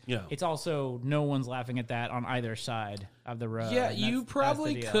is, Yeah. it's also no one's laughing at that on either side of the road. Yeah, And you that's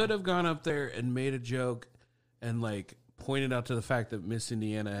probably the deal. could have gone up there and made a joke and like pointed out to the fact that Miss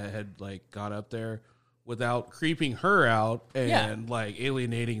Indiana had like gone up there without creeping her out and like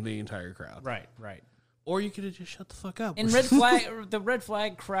alienating the entire crowd. Right. Or you could have just shut the fuck up. And the red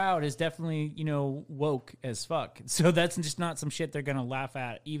flag crowd is definitely, woke as fuck. So that's just not some shit they're gonna laugh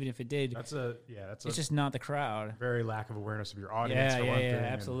at, even if it did. That's It's just not the crowd. very lack of awareness of your audience. Yeah, for yeah, one yeah, thing, and-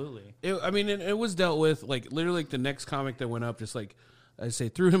 absolutely. It was dealt with like literally like the next comic that went up just like I say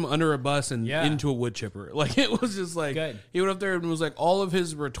threw him under a bus and Yeah. into a wood chipper. Like it was just like Good. he went up there and was like all of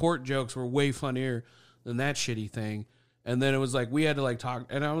his retort jokes were way funnier than that shitty thing. And then it was like we had to like talk,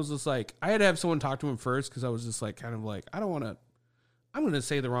 and I was just like I had to have someone talk to him first because I was just like kind of like I don't want to. I'm going to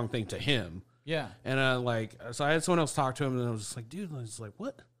say the wrong thing to him. Yeah. And so I had someone else talk to him, and I was just like, dude, I was like,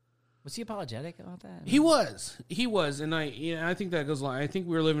 what? Was he apologetic about that? He was, and I think that goes along. I think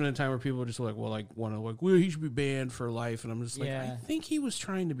we were living in a time where people were just like, well, like want to like, well, he should be banned for life, and I'm just like, Yeah. I think he was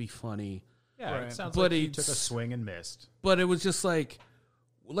trying to be funny, Yeah, Right. it sounds But like he it's- took a swing and missed. but it was just like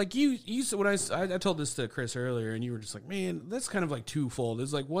you said when I told this to Chris earlier, and you were just like, man, that's kind of like twofold.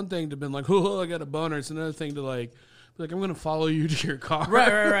 It's like one thing to been like, oh, I got a boner. It's another thing to like, be like I'm going to follow you to your car.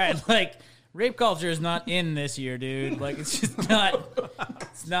 Right. Like, rape culture is not in this year, dude. Like, it's just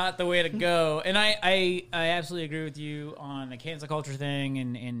not the way to go. And I absolutely agree with you on the cancel culture thing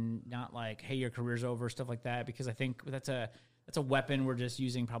and not like, hey, your career's over, stuff like that, because I think that's a weapon we're just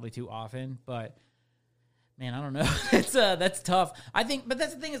using probably too often. But man, I don't know. That's tough. I think, but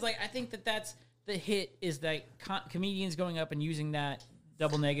that's the thing is like, I think that's the hit is that comedians going up and using that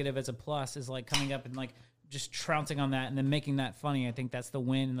double negative as a plus is like coming up and like just trouncing on that and then making that funny. I think that's the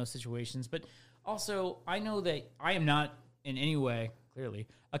win in those situations. But also, I know that I am not in any way, clearly,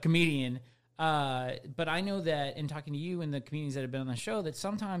 a comedian. But I know that in talking to you and the comedians that have been on the show, that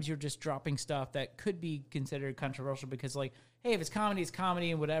sometimes you're just dropping stuff that could be considered controversial because, like, hey, if it's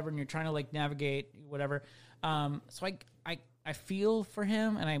comedy and whatever, and you're trying to like navigate whatever. So I feel for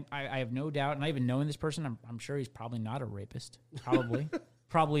him, and I have no doubt, and I even knowing this person, I'm sure he's probably not a rapist.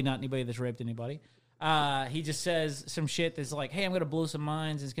 Probably not anybody that's raped anybody. He just says some shit that's like, hey, I'm gonna blow some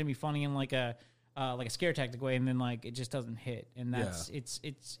minds. It's gonna be funny in like a scare tactic way, and then like it just doesn't hit, and that's it's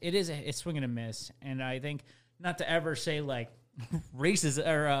swing and a miss. And I think not to ever say like rape is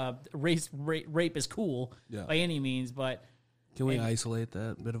cool by any means, but Can we isolate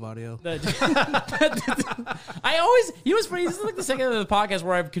that bit of audio? I always, you know what's funny? This is like the second of the podcast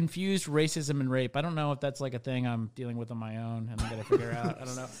where I've confused racism and rape. I don't know if that's like a thing I'm dealing with on my own and I'm gonna figure out. I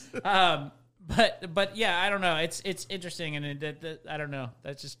don't know. But yeah, I don't know. It's interesting, and I don't know.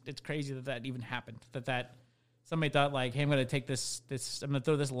 That's just, it's crazy that even happened. That somebody thought like, hey, I'm gonna take this. I'm gonna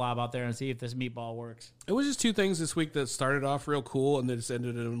throw this lob out there and see if this meatball works. It was just two things this week that started off real cool and then just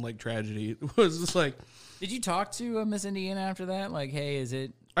ended in like tragedy. It was just like, Did you talk to Miss Indiana after that? Like, hey, is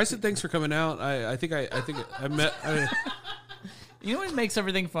it? I said thanks for coming out. I think I met. You know what makes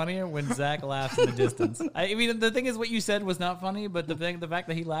everything funnier? When Zach laughs in the distance. I mean, the thing is, what you said was not funny, but the fact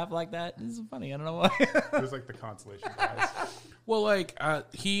that he laughed like that is funny. I don't know why. It was like the consolation prize. Well, like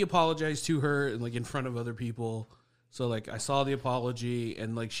he apologized to her and like in front of other people. So like I saw the apology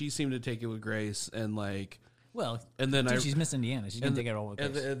and like she seemed to take it with grace and like. Well, And then she's Miss Indiana. She's gonna take it all with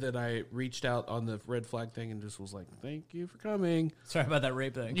and grace. then I reached out on the red flag thing and just was like, "Thank you for coming." Sorry about that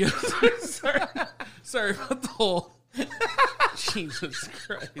rape thing. Yeah, sorry about the whole. Jesus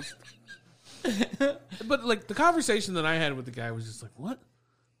Christ! But like the conversation that I had with the guy was just like, "What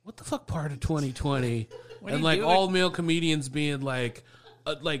the fuck part of 2020?" are And you like doing? all male comedians being like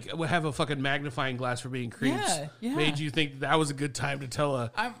would have a fucking magnifying glass for being creeps. Yeah. Made you think that was a good time to tell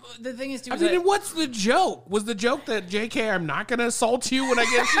a. The thing is, too, I is mean, that- and what's the joke? Was the joke that JK, I'm not going to assault you when I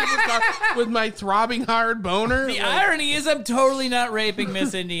get to the car with my throbbing hard boner? the Like, irony is I'm totally not raping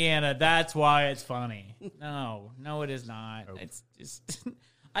Miss Indiana. That's why it's funny. No, it is not. It's just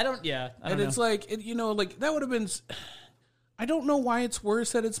I don't know. it's like, like that would have been. I don't know why it's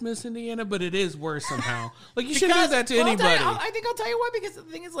worse that it's Miss Indiana, but it is worse somehow. Like you shouldn't do that to anybody. I think I'll tell you why, because the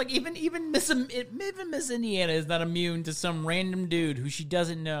thing is, like, even Miss Indiana is not immune to some random dude who she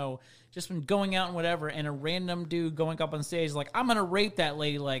doesn't know, just been going out and whatever, and a random dude going up on stage like, I'm gonna rape that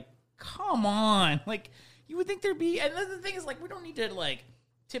lady. Like, come on, like you would think there'd be. And the thing is, like, we don't need to like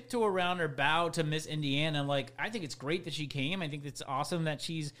tiptoe around or bow to Miss Indiana. Like, I think it's great that she came. I think it's awesome that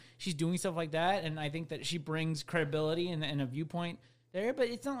she's doing stuff like that, and I think that she brings credibility and a viewpoint there. But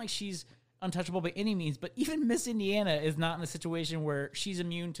it's not like she's untouchable by any means. But even Miss Indiana is not in a situation where she's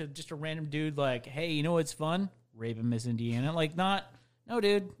immune to just a random dude like, hey, you know what's fun? Raping Miss Indiana. Like, no,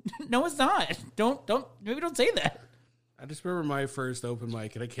 dude. No, it's not. Maybe don't say that. I just remember my first open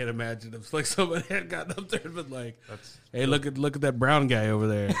mic, and I can't imagine if like somebody had gotten up there and been like, "Hey, look at that brown guy over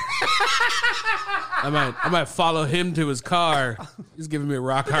there." I might follow him to his car. He's giving me a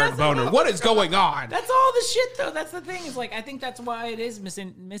rock hard boner. What is going on? That's all the shit, though. That's the thing. Is like, I think that's why it is Miss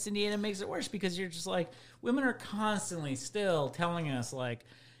Indiana makes it worse, because you're just like, women are constantly still telling us like,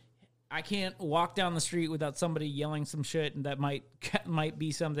 I can't walk down the street without somebody yelling some shit, and that might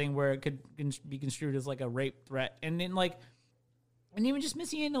be something where it could be construed as like a rape threat. And then like, and even just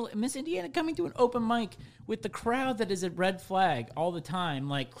Miss Indiana coming to an open mic with the crowd that is at Red Flag all the time.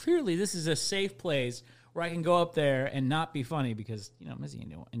 Like, clearly this is a safe place where I can go up there and not be funny, because, you know, Miss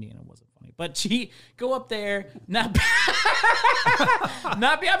Indiana wasn't funny. But she go up there, not be,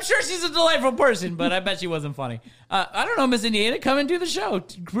 I'm sure she's a delightful person, but I bet she wasn't funny. I don't know, Miss Indiana, come and do the show.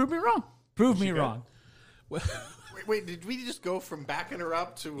 Prove me wrong. Prove me wrong. We Wait, did we just go from backing her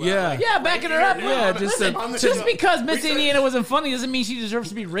up to Yeah. Yeah, backing her up. Yeah, just Listen, a- just because Miss Indiana wasn't funny doesn't mean she deserves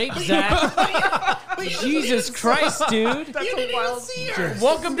to be raped, Zach. Jesus Christ, dude. That's a wild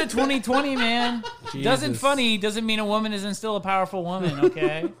Welcome to 2020, man. Doesn't Jesus. funny doesn't mean a woman isn't still a powerful woman,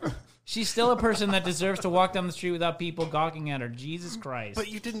 okay? She's still a person that deserves to walk down the street without people gawking at her. Jesus Christ. But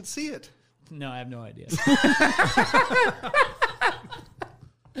you didn't see it. No, I have no idea.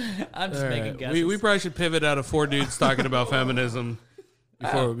 I'm just All making right. guesses. We probably should pivot out of 4 dudes talking about feminism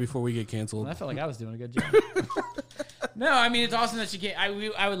before we get canceled. I felt like I was doing a good job. No, I mean, it's awesome that she came. I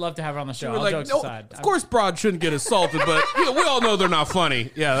would love to have her on the show. We're All like, jokes no, aside. of course, broad shouldn't get assaulted, but we all know they're not funny.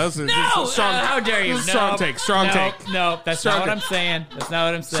 Yeah, that's a, No, that's a strong. how dare you? This is a strong No, take. Strong no, take. No, that's Strong not what take. I'm saying. That's not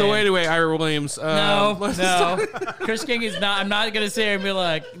what I'm saying. So anyway, Ira Williams. No, let's no. Chris King is not. I'm not going to sit here and be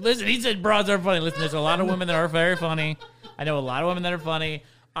like, listen, he said broads are funny. Listen, there's a lot of women that are very funny. I know a lot of women that are funny.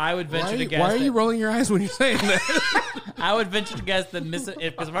 I would venture to guess. Why are you that- rolling your eyes when you're saying that? I would venture to guess that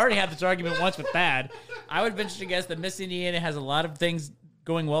because I've already had this argument once with Thad. I would venture to guess that Miss Indiana has a lot of things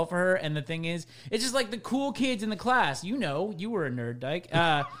going well for her, and the thing is, it's just like the cool kids in the class. You know, you were a nerd, Dyke.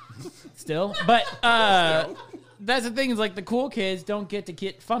 Still, but that's the thing is like the cool kids don't get to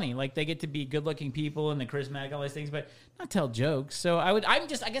get funny. Like they get to be good-looking people and the charismatic, all these things, but not tell jokes. So I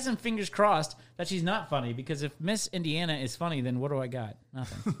guess I'm fingers crossed that she's not funny because if Miss Indiana is funny, then what do I got?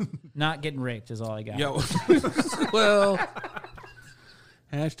 Nothing. Not getting raped is all I got. Yo, well,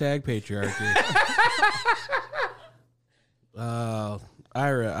 hashtag patriarchy.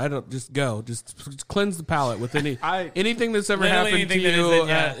 Ira, I don't just go. Just cleanse the palate with anything that's ever Literally happened to anything that you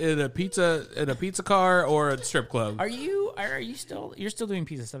isn't, in a pizza car or a strip club. Are you still doing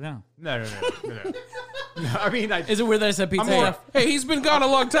pizza stuff now? No. I mean, Is it weird that I said pizza I'm more- stuff? Hey, he's been gone a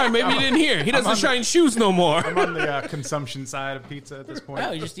long time. Maybe you didn't hear. He doesn't shine shoes no more. I'm on the consumption side of pizza at this point.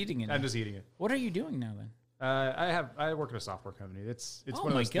 Oh, you're just eating it. I'm just eating it. What are you doing now then? I work at a software company. It's Oh one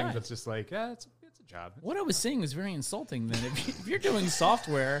of my those God. things that's just like, yeah, it's a job. What I was saying was very insulting. Then, if you're doing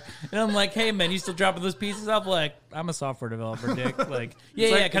software, and I'm like, "Hey, man, you still dropping those pieces off?" Like, I'm a software developer, Dick. Like, yeah,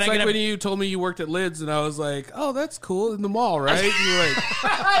 It's yeah. like, Can it's I like get when a? you told me you worked at Lids, and I was like, "Oh, that's cool in the mall, right?" You were like,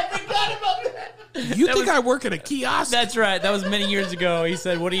 I forgot about that. "You think I work at a kiosk?" That's right. That was many years ago. He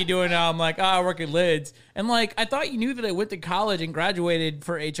said, "What are you doing now?" I'm like, "Oh, I work at Lids." And like, I thought you knew that I went to college and graduated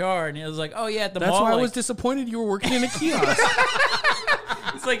for HR. And he was like, "Oh yeah, at the That's mall." why I like- was disappointed you were working in a kiosk.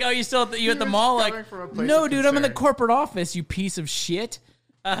 It's like, oh, you still at the mall? coming Like, from a place no, of dude, I'm in the concern. corporate office. You piece of shit.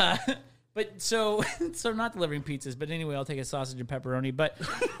 But so not delivering pizzas. But anyway, I'll take a sausage and pepperoni. But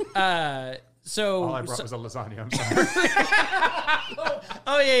so All I brought was a lasagna. I'm sorry.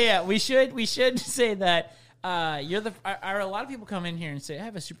 oh yeah. We should say that you're the. Are a lot of people come in here and say, I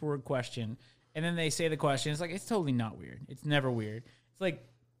have a super weird question, and then they say the question. It's like it's totally not weird. It's never weird. It's like.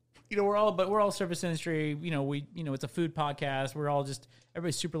 We're all service industry. It's a food podcast. We're all just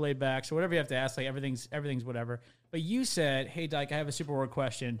everybody's super laid back. So whatever you have to ask, like everything's whatever. But you said, "Hey, Dyke, I have a super weird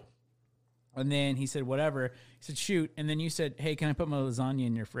question," and then he said, "Whatever." He said, "Shoot," and then you said, "Hey, can I put my lasagna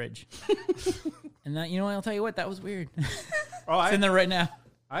in your fridge?" And that, I'll tell you what, that was weird. Oh, It's in there right now.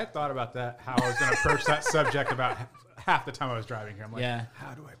 I thought about that, how I was going to approach that subject about half the time I was driving here. I'm like, Yeah.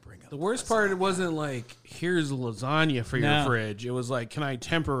 how do I bring up The worst part, it wasn't like, here's lasagna for No. your fridge. It was like, can I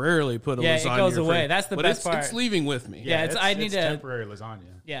temporarily put a Yeah, it lasagna goes in your away. fridge? That's the But best it's part. leaving with me. Yeah, I need it's to. temporary lasagna.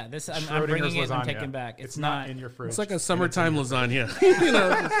 Yeah, I'm Schrodinger's bringing it and I'm lasagna. taking back. It's not in your fridge. It's like a and summertime it's in your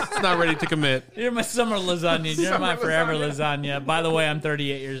lasagna. It's not ready to commit. You're my summer lasagna. You're my Summer forever lasagna. lasagna. By the way, I'm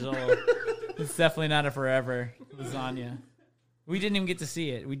 38 years old. It's definitely not a forever lasagna. We didn't even get to see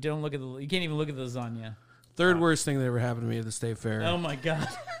it. You can't even look at the lasagna. Third worst thing that ever happened to me at the state fair. Oh my god.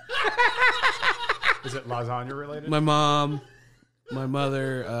 Is it lasagna related? My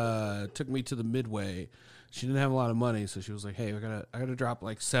mother took me to the Midway. She didn't have a lot of money, so she was like, "Hey, I gotta drop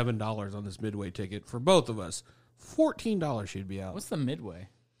like $7 on this Midway ticket for both of us. $14 she'd be out. What's the Midway?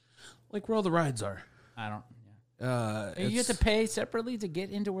 Like where all the rides are. I don't. Yeah. You have It's- to pay separately to get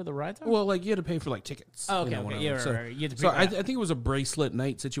into where the rides are. Well, like you had to pay for like tickets. Oh, okay, whatever. yeah, right, So, right. You had to so pay- I think it was a bracelet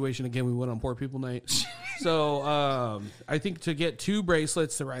night situation. Again, we went on Poor People Night. So I think to get 2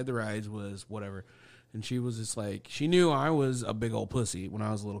 bracelets to ride the rides was whatever. And she was just like, she knew I was a big old pussy when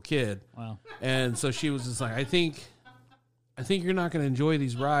I was a little kid. Wow. And so she was just like, I think you're not going to enjoy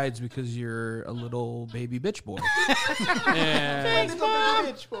these rides because you're a little baby bitch boy. And Thanks, Mom.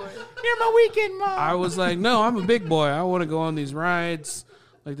 You're my weekend mom. I was like, no, I'm a big boy. I want to go on these rides.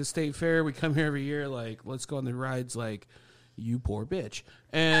 Like the state fair, we come here every year. Like, let's go on the rides. Like, you poor bitch.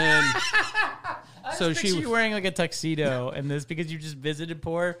 And so Picture you wearing like a tuxedo and this because you just visited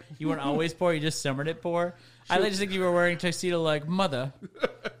poor. You weren't always poor. You just summered it poor. I just think you were wearing a tuxedo like,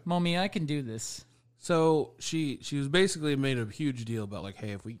 mommy, I can do this. So she was basically made a huge deal about like,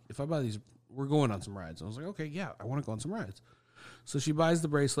 hey, if I buy these, we're going on some rides. I was like, okay, yeah, I want to go on some rides. So she buys the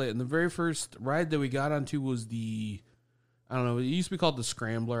bracelet, and the very first ride that we got onto was I don't know, it used to be called the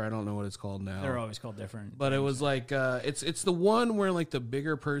Scrambler. I don't know what it's called now. They're always called different. But it was like it's the one where like the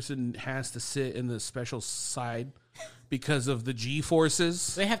bigger person has to sit in the special side because of the G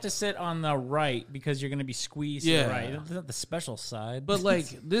forces. They have to sit on the right because you're going to be squeezed to the right. It's not the special side. But like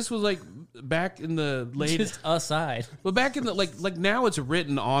this was like back in the late, just a side. but back in the like now it's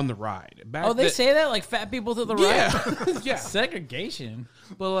written on the ride. Back They say that like fat people to the right. yeah, yeah. Segregation.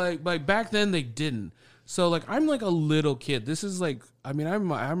 But like back then they didn't. So like I'm like a little kid. This is like I mean I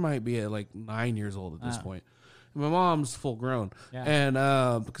might be at like 9 years old at this point. My mom's full grown, Yeah.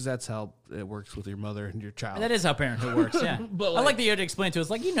 and because that's how it works with your mother and your child. That is how parenthood works, yeah. But, I like- like that you had to explain to us,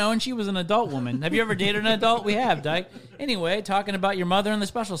 like, and she was an adult woman. Have you ever dated an adult? We have, Dyke. Anyway, talking about your mother on the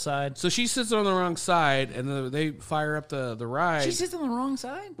special side. So she sits on the wrong side, and they fire up the ride. She sits on the wrong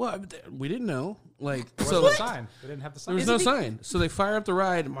side? Well, we didn't know. Like, There so was no sign. They didn't have the sign. there was no sign. So they fire up the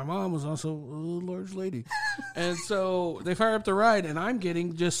ride. And my mom was also a large lady, and so they fire up the ride, and I'm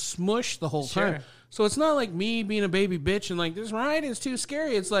getting just smushed the whole Sure. time. So it's not like me being a baby bitch and like this ride is too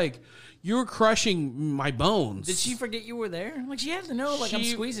scary. It's like you're crushing my bones. Did she forget you were there? Like, she had to know, like, I'm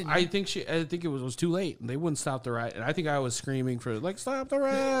squeezing you. I think it was too late. They wouldn't stop the ride, and I think I was screaming for like stop the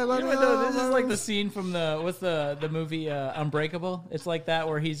ride. Like, This is like the scene from what's the movie Unbreakable? It's like that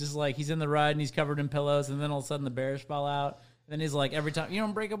where he's just like, he's in the ride and he's covered in pillows, and then all of a sudden the bears fall out. Then he's like, every time,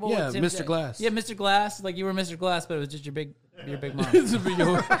 Unbreakable? Yeah, It's him- Mr. Glass. Yeah, Mr. Glass. Like, you were Mr. Glass, but it was just your big mom. it's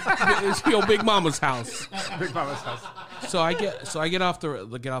your big mama's house. Big Mama's house. So I get off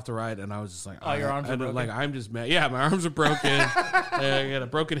the ride, and I was just like, Oh, your arms are broken? Like I'm just mad. Yeah, my arms are broken. I got a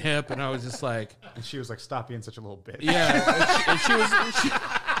broken hip, and I was just like, And she was like, "Stop being such a little bitch." yeah. And she was.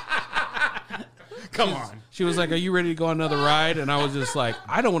 Come on. She was like, "Are you ready to go on another ride?" And I was just like,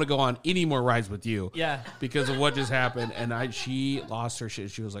 "I don't want to go on any more rides with you." Yeah. Because of what just happened. And she lost her shit.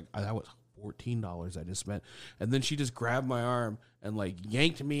 She was like, "That was $14 I just spent." And then she just grabbed my arm and like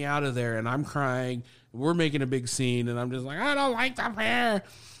yanked me out of there. And I'm crying. We're making a big scene. And I'm just like, "I don't like the fair."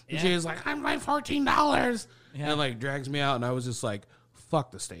 And she was like, "I'm like $14. Yeah. And like drags me out. And I was just like,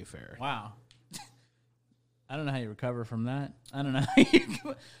 "Fuck the state fair." Wow. I don't know how you recover from that. I don't know.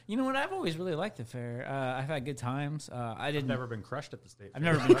 You know what? I've always really liked the fair. I've had good times. I didn't. Never been crushed at the state. I've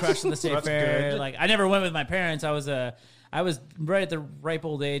never been crushed in the state that's fair. good. Like, I never went with my parents. I was right at the ripe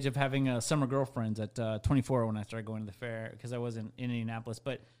old age of having summer girlfriends at 24 when I started going to the fair because I wasn't in Indianapolis.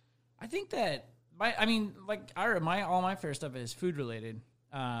 But I think that all my fair stuff is food related.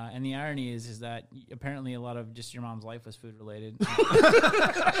 And the irony is that apparently a lot of just your mom's life was food related.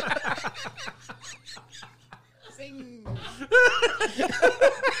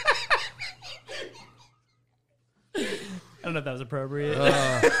 I don't know if that was appropriate.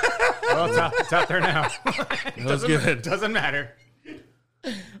 Well, it's out there now. That was good. Doesn't matter.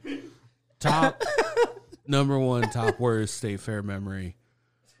 Number one top worst state fair memory.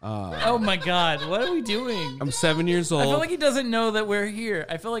 Oh my God, what are we doing? I'm 7 years old. I feel like he doesn't know that we're here.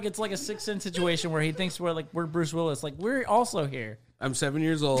 I feel like it's like a Sixth Sense situation where he thinks we're Bruce Willis. Like, we're also here. I'm 7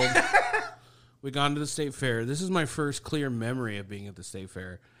 years old. We gone to the state fair. This is my first clear memory of being at the state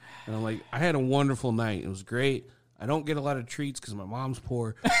fair. And I'm like, I had a wonderful night. It was great. I don't get a lot of treats because my mom's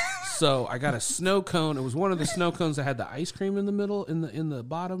poor. So I got a snow cone. It was one of the snow cones that had the ice cream in the middle, in the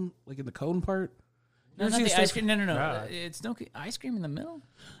bottom, like in the cone part. No, not seen the state ice cream. No. Yeah. It's no ice cream in the middle.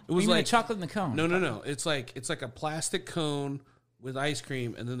 It was You mean like the chocolate in the cone. No. It's like a plastic cone with ice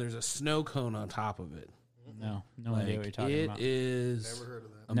cream, and then there's a snow cone on top of it. No idea what you're talking about. It is Never heard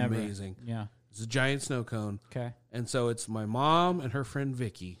of that. Never. amazing. Yeah. It's a giant snow cone. Okay. And so it's my mom and her friend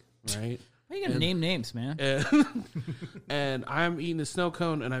Vicky, right? Why you gotta name names, man? And I'm eating the snow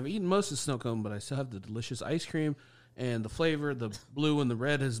cone, and I've eaten most of the snow cone, but I still have the delicious ice cream. And the flavor, the blue and the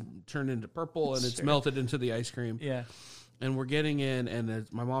red has turned into purple, and it's melted into the ice cream. Yeah. And we're getting in, and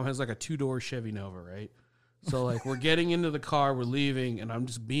my mom has like a 2-door Chevy Nova, right? So like we're getting into the car, we're leaving, and I'm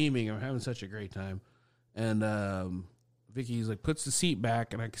just beaming. I'm having such a great time. And Vicky's like puts the seat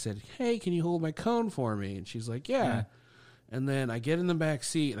back, and I said, "Hey, can you hold my cone for me?" And she's like, "Yeah." And then I get in the back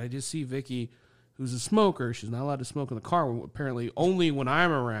seat, and I just see Vicky, who's a smoker. She's not allowed to smoke in the car, apparently only when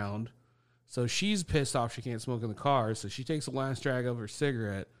I'm around. So she's pissed off she can't smoke in the car. So she takes the last drag of her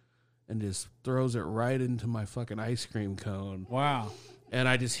cigarette and just throws it right into my fucking ice cream cone. Wow. And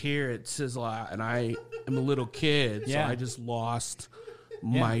I just hear it sizzle out, and I am a little kid, Yeah. so I just lost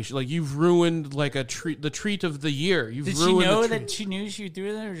my like you've ruined like the treat of the year. You've Did she ruined know the treat. that she knew she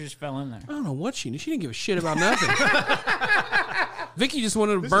threw that or just fell in there? I don't know what she knew. She didn't give a shit about nothing. Vicky just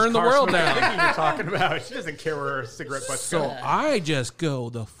wanted to This burn is the car world smoking down. Vicky you're talking about. She doesn't care where her cigarette butts So go. I just go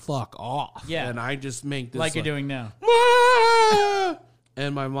the fuck off. Yeah. And I just make this like you're doing now. "Ah!"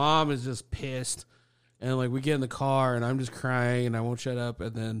 And my mom is just pissed. And like we get in the car and I'm just crying and I won't shut up.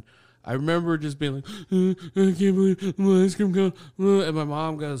 And then I remember just being like, I can't believe my ice cream gone. And my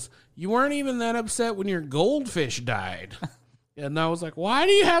mom goes, you weren't even that upset when your goldfish died. And I was like, why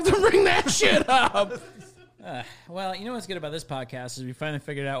do you have to bring that shit up? Well, you know what's good about this podcast is we finally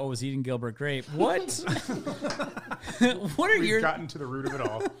figured out what was eating Gilbert Grape. What? What are We've your? gotten to the root of it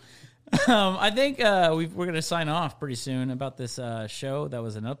all. I think we're going to sign off pretty soon about this show that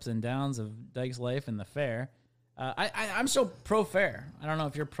was an ups and downs of Dyke's life and the fair. I'm so pro fair. I don't know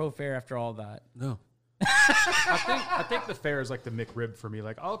if you're pro fair after all that. No. I think the fair is like the McRib for me.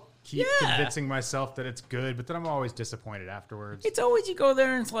 Like I'll keep Yeah. convincing myself that it's good, but then I'm always disappointed afterwards. It's always you go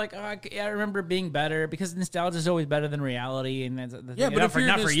there and it's like, oh, I remember it being better because nostalgia is always better than reality. And that's the Yeah, thing. but if your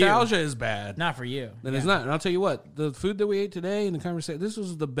not nostalgia is bad, not for you. then it's not. And I'll tell you what, the food that we ate today and the conversation, this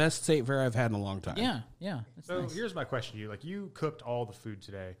was the best state fair I've had in a long time. Yeah. It's So nice. here's my question to you. Like you cooked all the food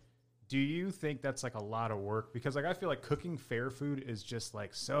today. Do you think that's like a lot of work? Because like I feel like cooking fair food is just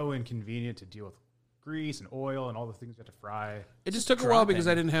like so inconvenient to deal with grease and oil and all the things you have to fry. It just took a while because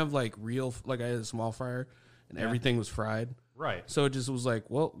I didn't have like real, like I had a small fryer and everything was fried. Right. So it just was like,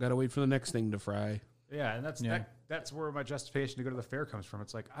 well, gotta wait for the next thing to fry. Yeah, and that's where my justification to go to the fair comes from.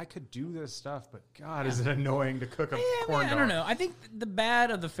 It's like I could do this stuff, but God, is it annoying to cook a corn dog? I don't know. I think the bad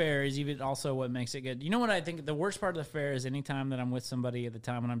of the fair is even also what makes it good. You know what I think? The worst part of the fair is anytime that I'm with somebody at the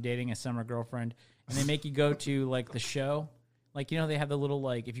time when I'm dating a summer girlfriend and they make you go to like the show. Like, you know, they have the little,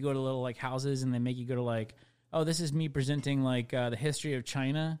 like, if you go to little, like, houses and they make you go to, like, oh, this is me presenting, like, the history of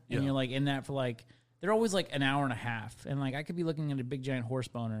China. And you're, like, in that for, like, they're always, like, an hour and a half. And, like, I could be looking at a big, giant horse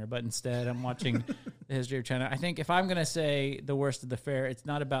boner, but instead I'm watching the history of China. I think if I'm going to say the worst of the fair, it's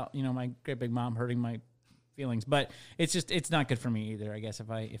not about, you know, my great big mom hurting my feelings. But it's just, it's not good for me either, I guess, if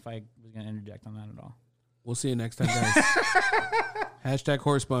I was going to interject on that at all. We'll see you next time, guys. Hashtag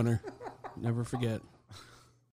horse boner. Never forget.